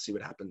here and let's see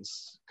what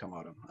happens come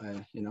autumn,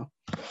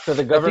 So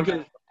the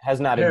government has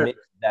not admitted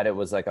that it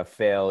was like a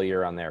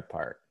failure on their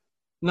part.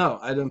 No,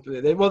 I don't.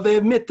 They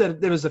admit that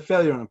there was a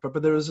failure on their part,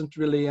 but there wasn't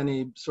really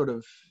any sort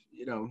of,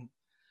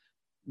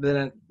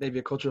 then maybe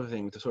a cultural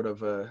thing to sort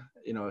of a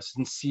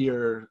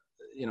sincere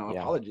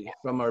apology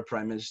from our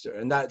prime minister.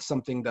 And that's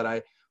something that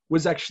I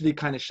was actually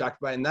kind of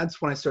shocked by, and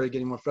that's when I started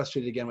getting more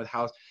frustrated again with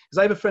how, because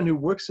I have a friend who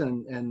works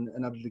in an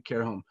elderly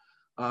care home,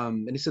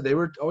 and he said they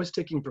were always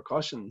taking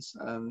precautions,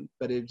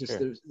 but it just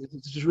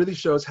really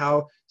shows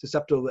how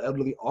susceptible the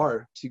elderly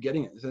are to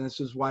getting it. And this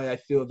is why I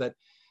feel that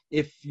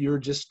if you're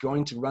just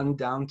going to run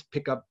down to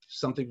pick up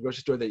something at the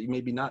grocery store that you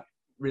maybe not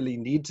really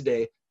need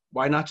today,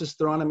 why not just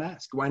throw on a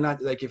mask? Why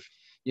not, like, if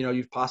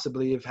you've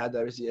possibly have had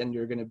that and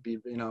you're going to be,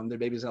 there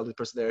maybe an elderly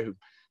person there who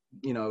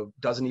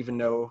doesn't even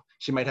know,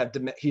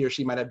 he or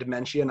she might have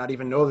dementia and not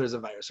even know there's a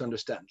virus or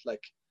understand.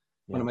 Like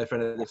one of my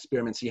friends had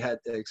experiments, he had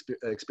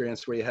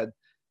experience where he had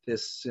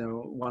this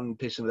one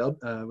patient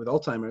with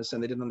Alzheimer's,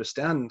 and they didn't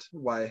understand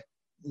why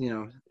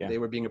they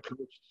were being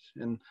approached.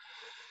 And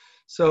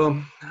so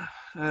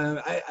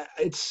I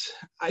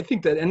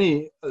think that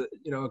any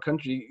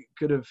country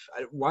could have,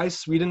 why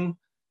Sweden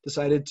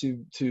decided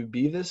to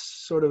be this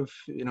sort of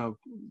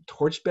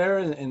torchbearer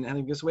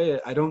in this way,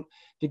 I don't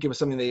think it was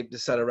something they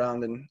just sat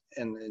around and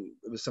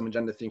it was some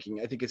agenda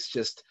thinking. I think it's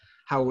just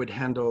how it would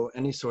handle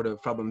any sort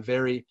of problem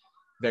very,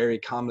 very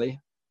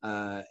calmly,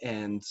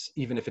 and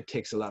even if it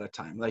takes a lot of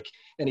time, like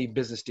any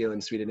business deal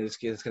in Sweden, it's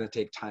going to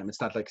take time.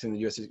 It's not like in the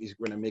US you're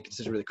going to make a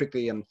decision really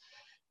quickly and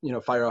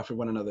fire off at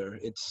one another.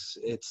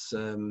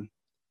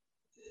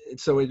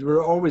 So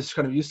we're always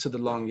kind of used to the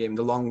long game,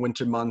 the long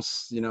winter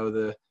months,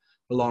 the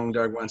long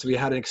dark one. So we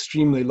had an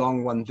extremely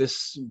long one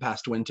this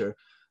past winter,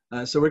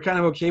 so we're kind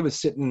of okay with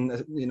sitting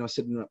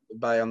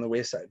by on the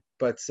wayside.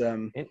 But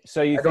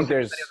so you think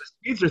there's the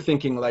Swedes are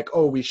thinking like,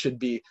 oh, we should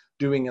be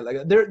doing it like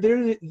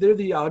they're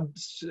the odd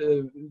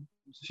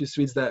few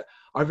Swedes that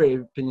are very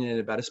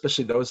opinionated about it,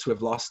 especially those who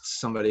have lost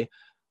somebody.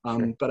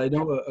 Sure. But I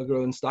know a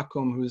girl in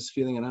Stockholm who's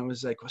feeling, and I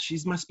was like, well, she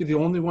must be the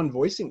only one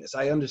voicing this.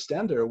 I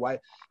understand her. Why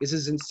this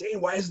is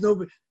insane? Why is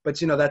nobody? But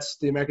that's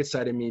the American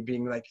side of me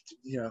being like,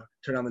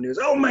 turn on the news.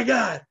 Oh my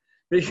God!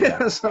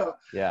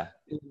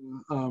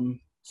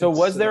 So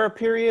was there a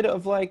period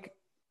of like?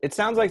 It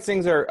sounds like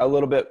things are a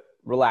little bit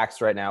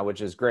relaxed right now,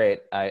 which is great.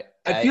 I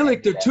feel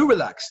like they're too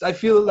relaxed. I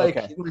feel like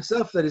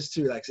myself that is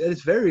too relaxed.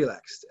 It's very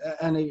relaxed,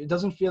 and it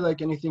doesn't feel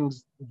like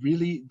anything's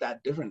really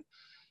that different.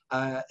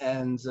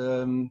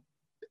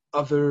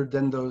 Other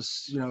than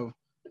those,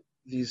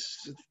 these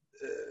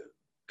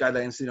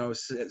guidelines,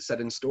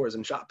 set in stores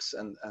and shops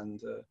and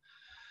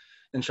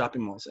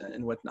shopping malls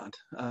and whatnot.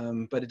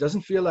 But it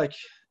doesn't feel like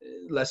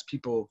less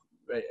people,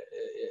 right?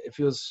 It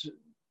feels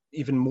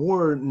even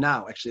more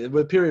now, actually.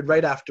 The period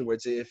right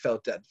afterwards, it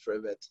felt dead for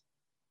a bit.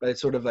 But it's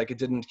sort of like it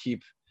didn't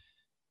keep,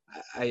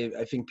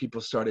 I think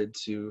people started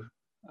to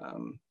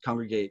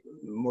congregate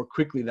more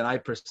quickly than I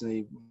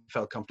personally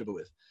felt comfortable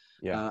with.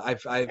 Yeah,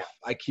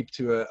 I keep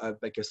to a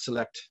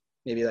select,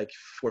 maybe like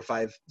 4 or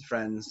 5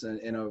 friends,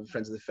 and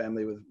friends of the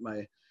family with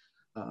my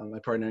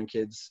partner and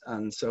kids,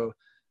 and so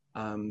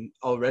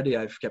already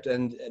I've kept.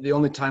 And the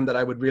only time that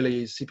I would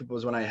really see people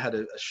was when I had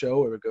a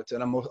show or would go to,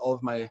 and all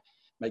of my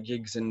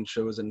gigs and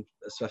shows and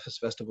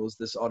festivals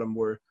this autumn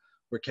were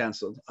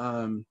canceled,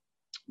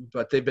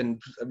 but they've been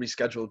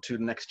rescheduled to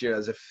next year,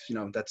 as if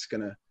that's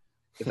gonna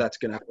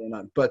happen or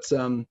not. But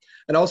and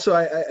also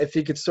I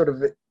think it's sort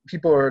of,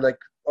 people are like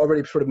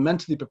already sort of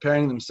mentally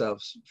preparing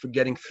themselves for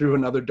getting through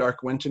another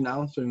dark winter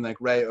now. So I'm like,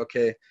 right,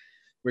 okay,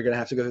 we're gonna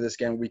have to go through this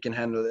again. We can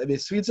handle it. I mean,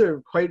 Swedes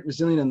are quite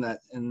resilient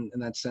in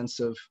that sense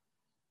of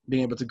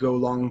being able to go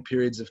long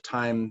periods of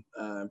time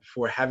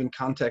before having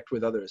contact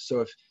with others.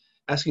 So if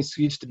asking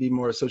Swedes to be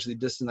more socially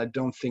distant, I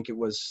don't think it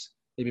was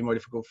maybe more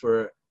difficult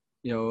for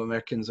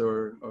Americans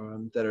or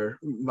that are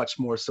much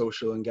more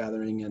social and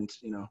gathering and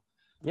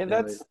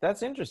Yeah,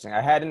 that's interesting.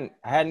 I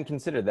hadn't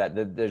considered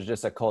that there's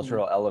just a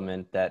cultural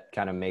element that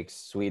kind of makes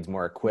Swedes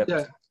more equipped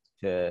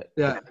to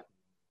take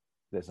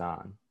this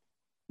on.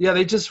 Yeah,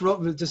 they just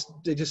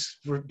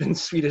been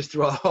Swedish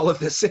through all of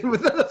this, and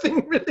with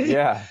nothing really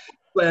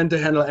planned to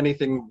handle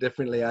anything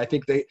differently. I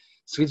think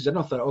Swedes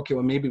general thought, okay,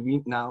 well, maybe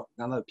we now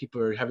that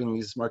people are having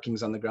these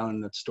markings on the ground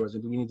in the stores,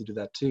 maybe we need to do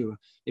that too.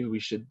 Maybe we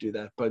should do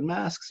that. But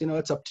masks,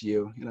 it's up to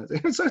you.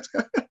 So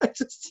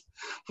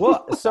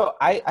Well, so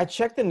I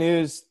checked the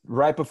news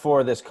right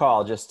before this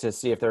call just to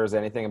see if there was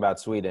anything about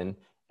Sweden.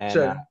 And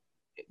sure.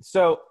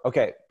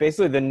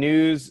 Basically the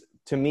news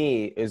to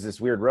me is this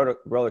weird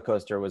roller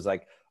coaster. Was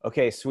like,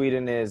 okay,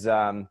 Sweden is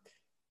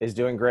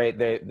doing great.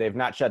 They've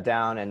not shut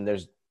down, and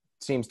there's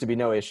seems to be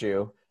no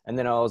issue. And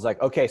then I was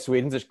like, okay,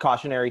 Sweden's a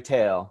cautionary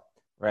tale,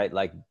 right?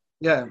 Like,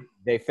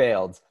 they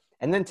failed.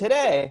 And then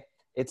today,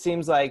 it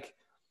seems like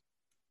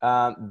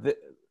what's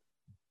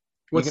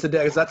the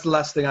day? Because that's the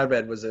last thing I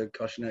read was a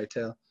cautionary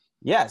tale.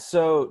 Yeah.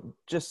 So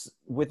just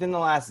within the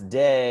last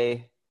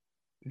day,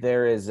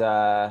 there is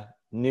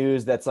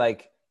news that's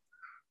like,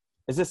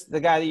 is this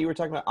the guy that you were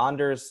talking about,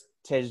 Anders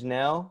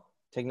Tegnell?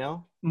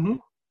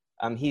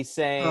 Mm-hmm. He's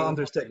saying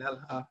Anders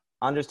Tegnell.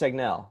 Anders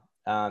Tegnell.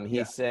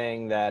 He's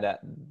saying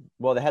that,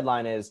 the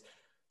headline is,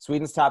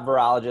 Sweden's top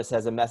virologist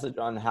has a message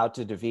on how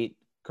to defeat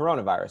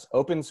coronavirus: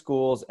 open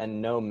schools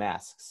and no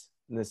masks.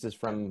 And this is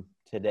from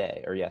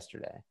today or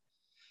yesterday.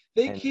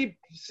 They And keep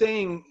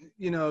saying,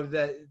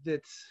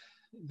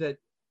 that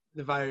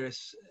the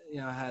virus,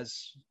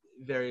 has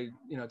very,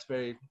 it's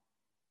very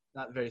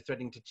not very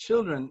threatening to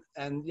children,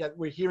 and yet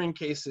we're hearing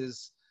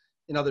cases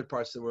in other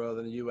parts of the world,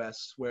 in the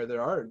U.S., where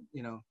there are,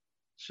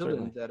 children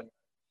certainly. that.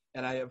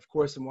 And I, of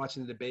course, am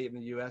watching the debate in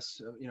the U.S.,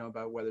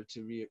 about whether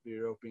to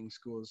reopen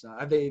schools now.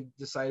 Have they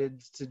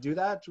decided to do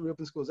that, to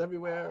reopen schools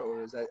everywhere,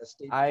 or is that a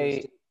state?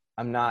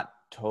 I'm not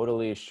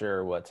totally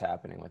sure what's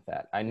happening with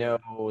that. I know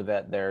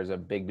that there's a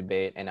big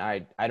debate, and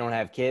I don't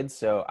have kids,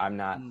 so I'm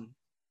not Mm,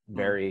 mm,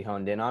 very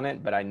honed in on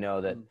it, but I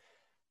know that, mm,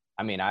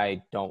 I mean,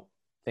 I don't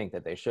think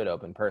that they should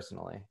open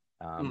personally,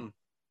 mm,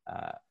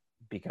 uh,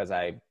 because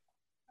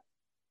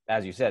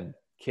as you said,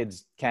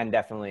 kids can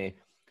definitely,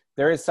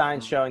 there is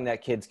science mm, showing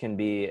that kids can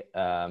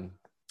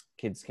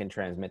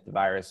transmit the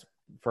virus.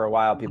 For a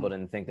while, people mm,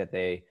 didn't think that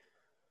they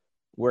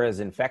were as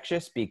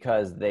infectious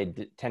because they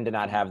tend to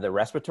not mm, have the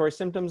respiratory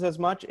symptoms as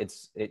much.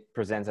 It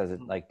presents as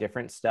mm, like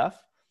different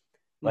stuff.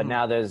 But mm.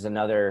 now there's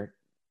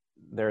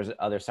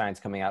other science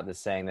coming out that's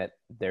saying that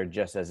they're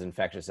just as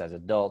infectious as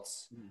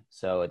adults.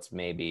 So it's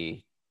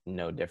maybe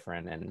no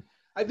different. And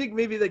I think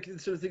maybe like the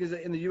sort of thing is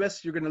that in the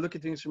U.S. you're going to look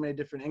at things from many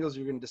different angles.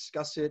 You're going to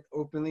discuss it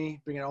openly,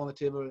 bring it all on the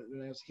table.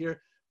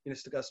 Here, we're going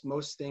to discuss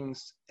most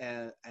things,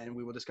 and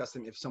we will discuss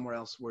them if somewhere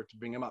else were to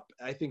bring them up.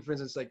 I think, for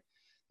instance, like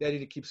the idea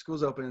to keep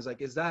schools open is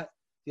like, is that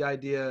the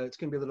idea? It's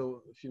going to be a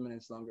few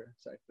minutes longer.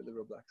 Sorry for the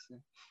Roblox.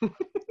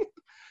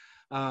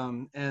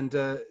 Yeah. And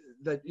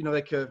that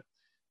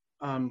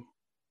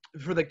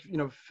for like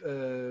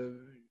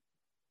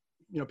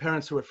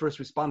parents who are first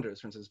responders,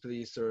 for instance,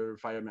 police or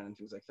firemen and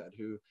things like that,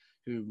 who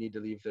need to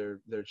leave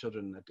their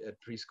children at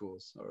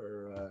preschools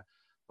or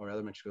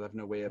elementary school, have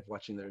no way of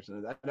watching theirs.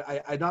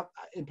 I not,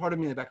 and part of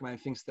me in the back of my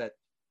mind thinks that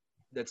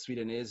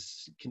Sweden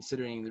is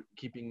considering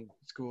keeping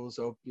schools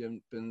open,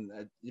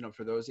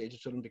 for those age of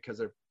children, because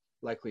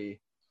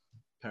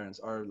parents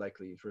are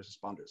likely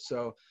first responders.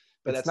 So,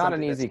 but it's that's not an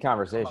something easy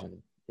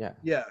conversation. Yeah.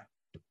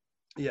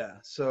 Yeah.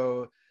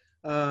 So,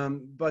 no,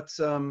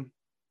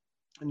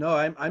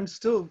 I'm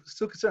still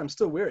concerned. I'm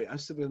still wary. I'm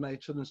still, with my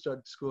children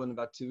start school in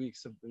about 2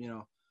 weeks of,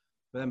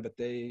 for them, but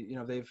they,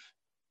 they've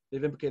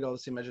implicated all the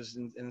same measures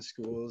in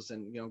schools,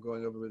 and,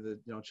 going over with the,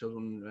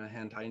 children,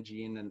 hand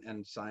hygiene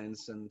and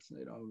science, and,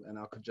 and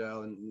alcohol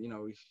gel, and,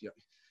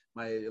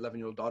 my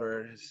 11-year-old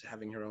daughter is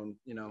having her own,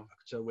 alcohol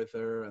gel with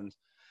her.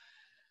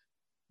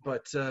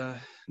 But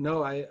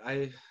no,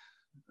 I'm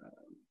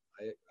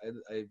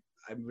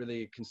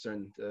really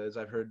concerned, as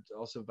I've heard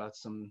also about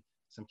some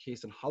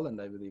case in Holland.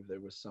 I believe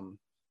there was some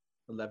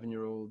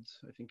 11-year-old,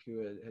 I think, who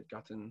had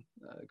gotten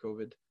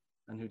COVID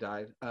and who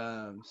died.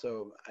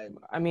 So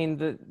I mean,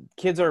 the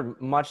kids are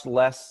much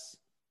less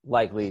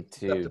likely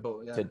to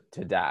acceptable. Yeah.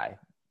 to die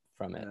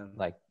from it, Yeah.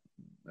 like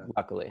Yeah.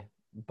 luckily.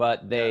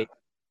 But Yeah.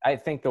 I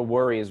think the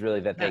worry is really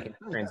that they can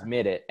Yeah.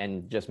 transmit it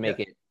and just make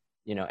it,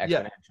 Yeah.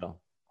 exponential.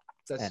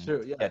 That's And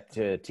true. Yeah. get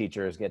to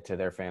teachers, get to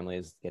their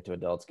families, get to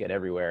adults, get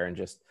everywhere, and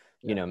just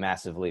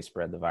massively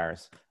spread the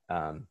virus.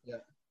 Yeah.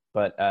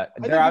 But I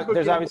think people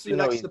there's get obviously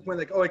no relaxed to the point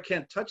like, oh, it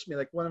can't touch me.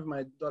 Like one of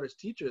my daughter's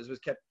teachers was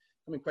kept.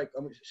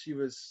 She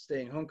was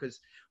staying home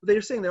because they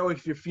were saying that, oh,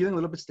 if you're feeling a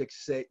little bit sick,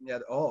 stay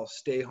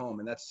home,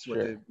 and that's what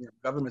the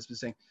government's been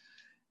saying.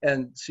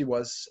 And she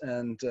was,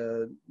 and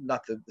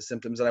not the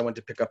symptoms. And I went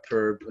to pick up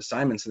her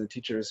assignments, and the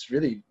teacher is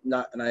really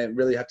not. And I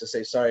really have to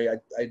say, sorry, I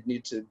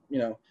need to,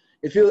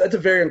 it's a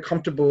very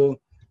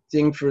uncomfortable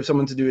thing for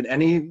someone to do in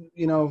any,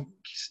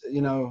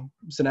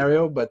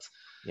 scenario. But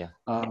yeah.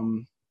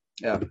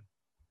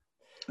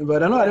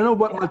 But I don't know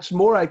what much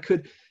more I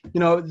could,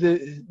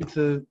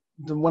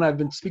 the one I've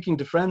been speaking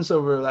to friends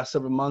over the last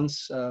several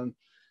months, I've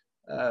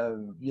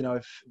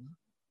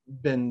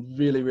been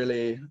really,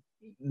 really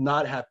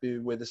not happy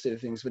with the state of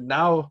things. But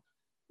now,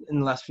 in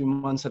the last few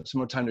months, I've had some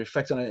more time to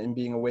reflect on it, and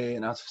being away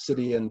and out of the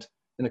city and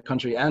in the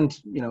country, and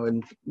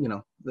in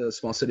the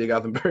small city of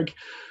Gothenburg,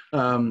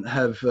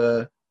 have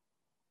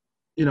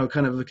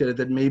kind of look at it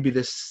that maybe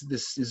this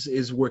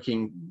is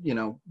working,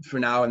 for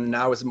now, and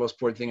now is the most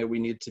important thing that we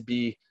need to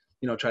be,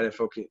 try to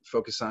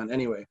focus on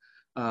anyway.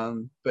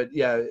 But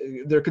yeah,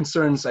 their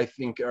concerns, I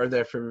think, are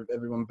there for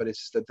everyone, but it's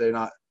just that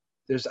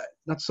there's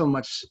not so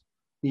much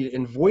need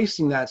in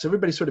voicing that. So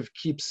everybody sort of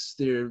keeps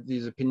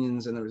these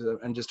opinions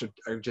and just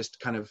are just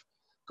kind of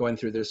going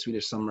through their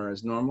Swedish summer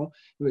as normal.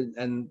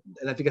 And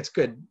I think it's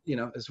good,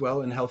 as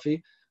well, and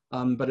healthy.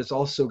 But it's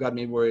also got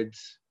me worried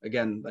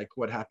again, like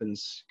what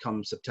happens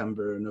come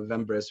September,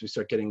 November, as we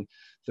start getting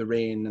the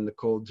rain and the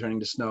cold turning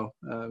to snow.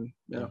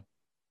 Yeah.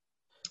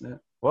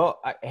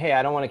 Well, hey,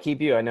 I don't want to keep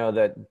you. I know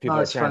that people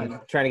are trying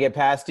to get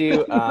past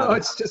you. No,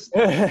 it's just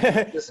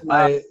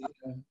my.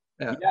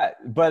 Yeah,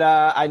 but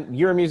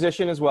you're a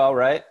musician as well,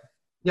 right?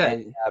 Yeah.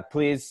 And,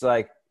 please,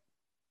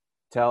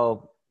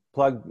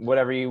 plug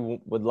whatever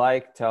you would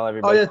like. Tell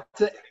everybody. Oh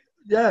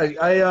yeah,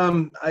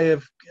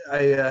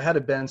 I had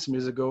a band some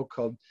years ago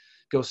called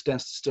Ghost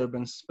Dance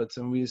Disturbance, but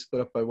when we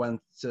split up, I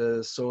went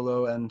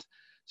solo and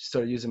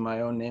started using my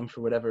own name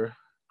for whatever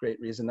great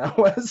reason that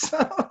was.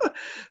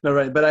 No,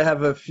 right. But I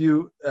have a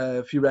few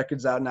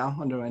records out now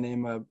under my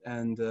name,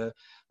 and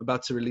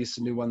about to release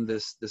a new one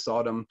this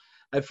autumn.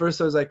 At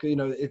first, I was like,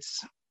 it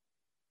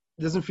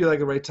doesn't feel like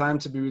the right time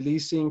to be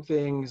releasing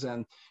things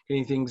and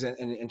getting things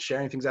and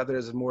sharing things out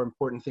there. There's more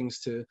important things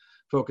to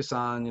focus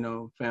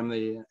on,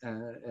 family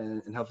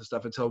and health and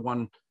stuff, until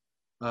one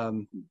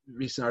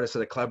recent artist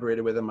that I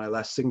collaborated with on my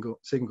last single,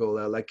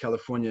 like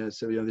California.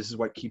 So, this is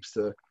what keeps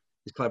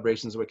these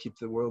collaborations, what keep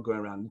the world going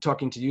around.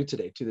 Talking to you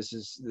today too, this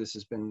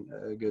has been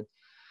good,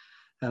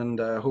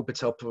 and I hope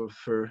it's helpful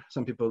for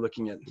some people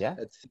looking at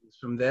things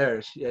from there.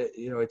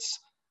 It's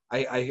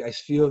I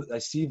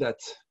see that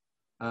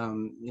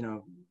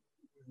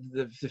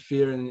the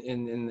fear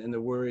and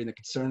the worry and the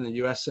concern in the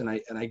U.S. and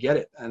I get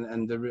it,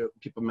 and the real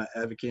people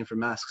advocating for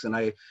masks, and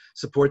I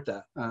support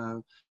that.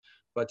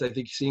 But I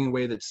think seeing the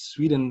way that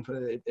Sweden,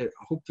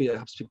 hopefully it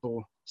helps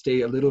people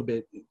stay a little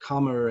bit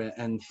calmer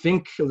and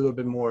think a little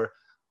bit more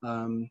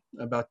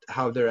about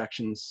how their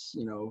actions,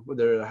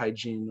 whether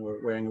hygiene or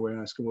wearing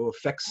awareness will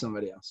affect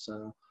somebody else,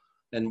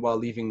 and while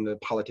leaving the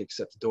politics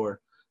at the door,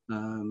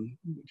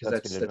 because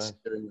that's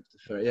very much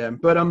fair. Yeah,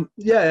 but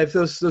if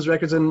those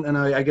records, and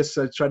I guess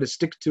I try to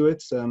stick to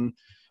it,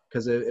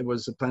 because it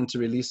was a plan to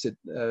release it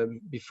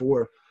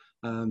before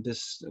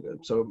this.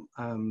 So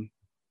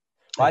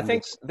well, I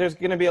think there's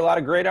going to be a lot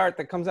of great art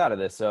that comes out of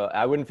this, so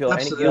I wouldn't feel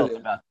any guilt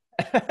about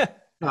it.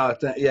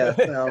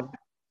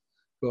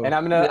 Cool. And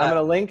I'm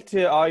gonna link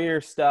to all your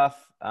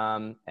stuff.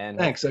 And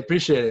thanks, I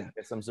appreciate it.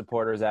 Get some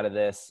supporters out of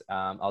this.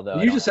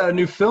 Although you just had a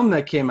new film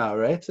that came out,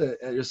 right?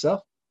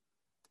 Yourself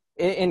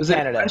in Was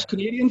Canada. It a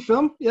French-Canadian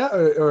film? Yeah,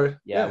 or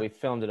yeah, we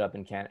filmed it up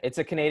in Canada. It's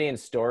a Canadian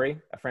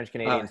story, a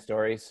French-Canadian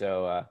story.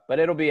 So, but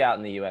it'll be out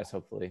in the U.S.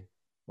 hopefully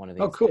one of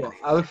these. Oh, cool! days.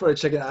 I look forward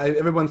to checking it.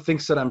 Everyone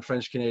thinks that I'm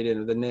French-Canadian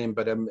with the name,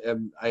 but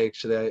I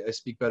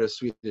speak better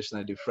Swedish than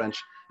I do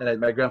French. And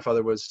my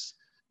grandfather was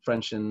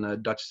French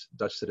and Dutch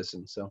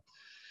citizen, so.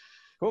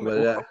 Cool.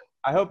 But,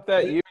 I hope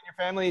that you and your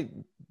family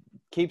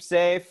keep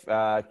safe,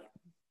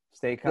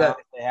 stay calm,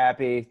 stay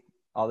happy,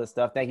 all this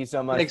stuff. Thank you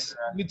so much. Thanks.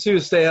 You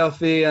too. Stay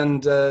healthy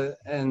and safe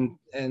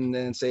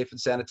and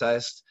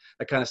sanitized.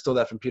 I kind of stole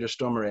that from Peter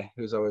Stormare,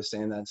 who's always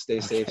saying that: stay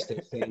safe, stay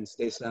sane,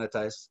 stay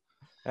sanitized.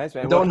 Nice,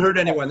 man. Don't hurt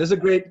anyone. There's a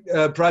great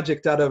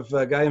project out of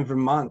a guy in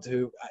Vermont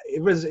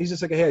he's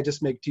just like, hey, I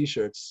just make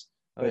T-shirts.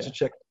 You should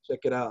check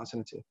it out. I'll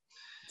send it to you.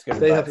 It's good.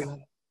 Stay healthy.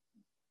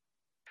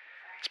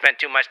 Spent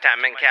too much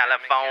time in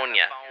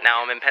California.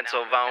 Now I'm in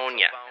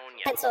Pennsylvania.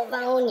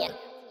 Pennsylvania.